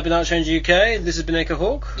I've been Archange UK. This has been Echo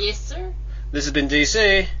Hawk. Yes, sir. This has been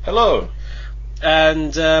DC. Hello.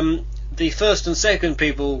 And the first and second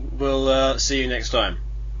people will see you next time.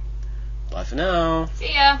 Bye for now.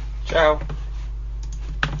 See ya. Ciao.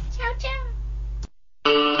 Ciao, ciao.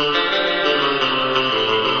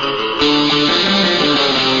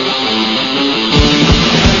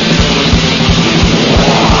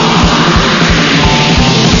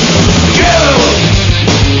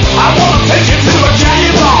 I wanna take you to a gay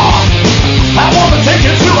bar. I wanna take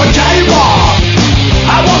you to a gay bar.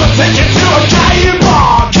 I wanna take you to a gay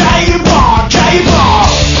bar, gay bar, gay bar.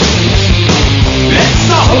 Let's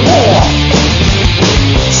start a war.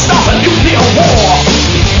 Start a nuclear war.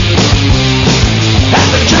 At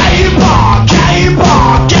the gay bar, gay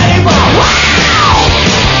bar, gay bar. Wow!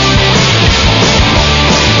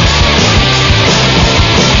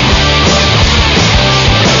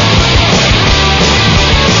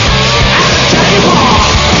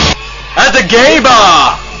 At the Gay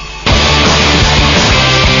Bar!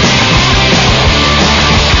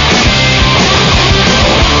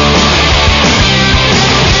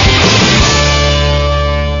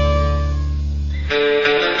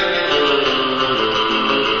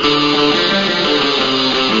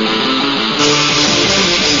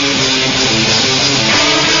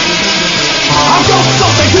 I've got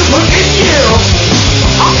something to put in you.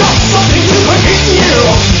 I've got something to put in you.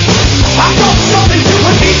 I've got something to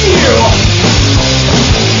put in you.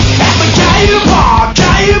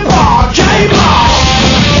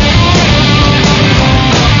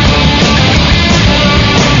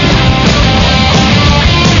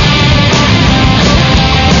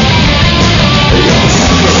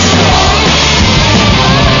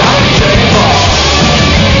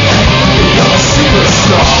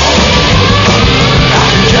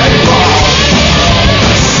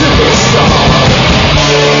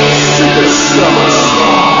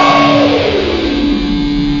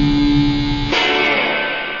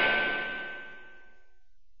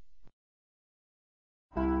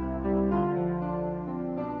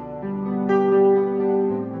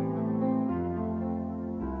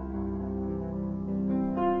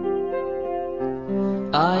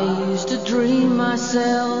 I used to dream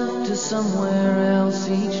myself to somewhere else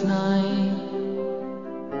each night.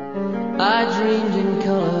 I dreamed in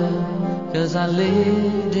color, 'cause I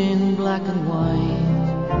lived in black and white.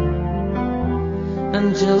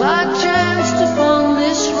 Until I chanced upon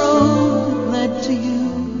this road that led to you,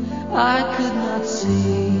 I could not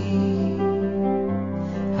see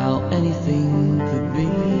how anything could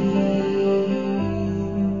be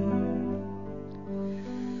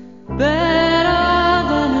better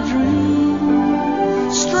than a dream,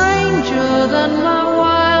 stranger than my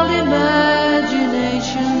wild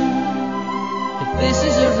imagination. If this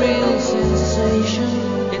is a real sensation,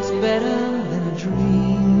 it's better than a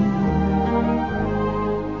dream.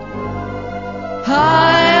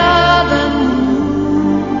 Higher than the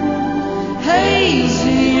moon,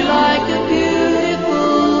 hazy like a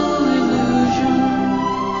beautiful illusion,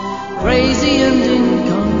 crazy and in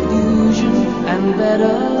confusion, and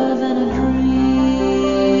better than a dream.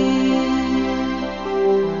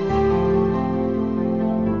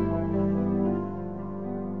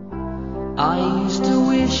 I used to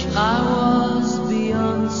wish I was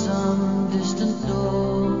beyond some distant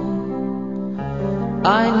door.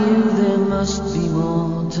 I knew there must be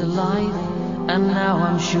more to life, and now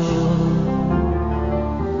I'm sure.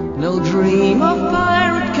 No dream of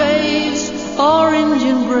pirate caves, or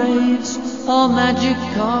Indian graves, or magic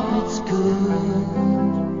carpets could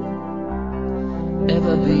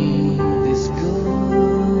ever be this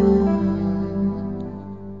good.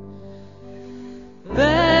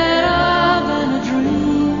 Better than a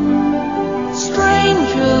dream,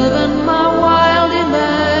 stranger than my wild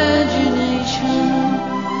imagination.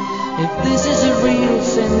 If this is a real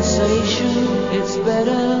sensation, it's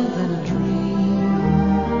better than a dream.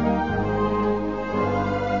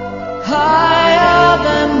 Higher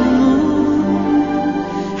than the moon,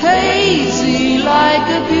 hazy like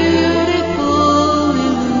a beautiful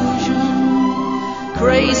illusion,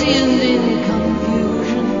 crazy and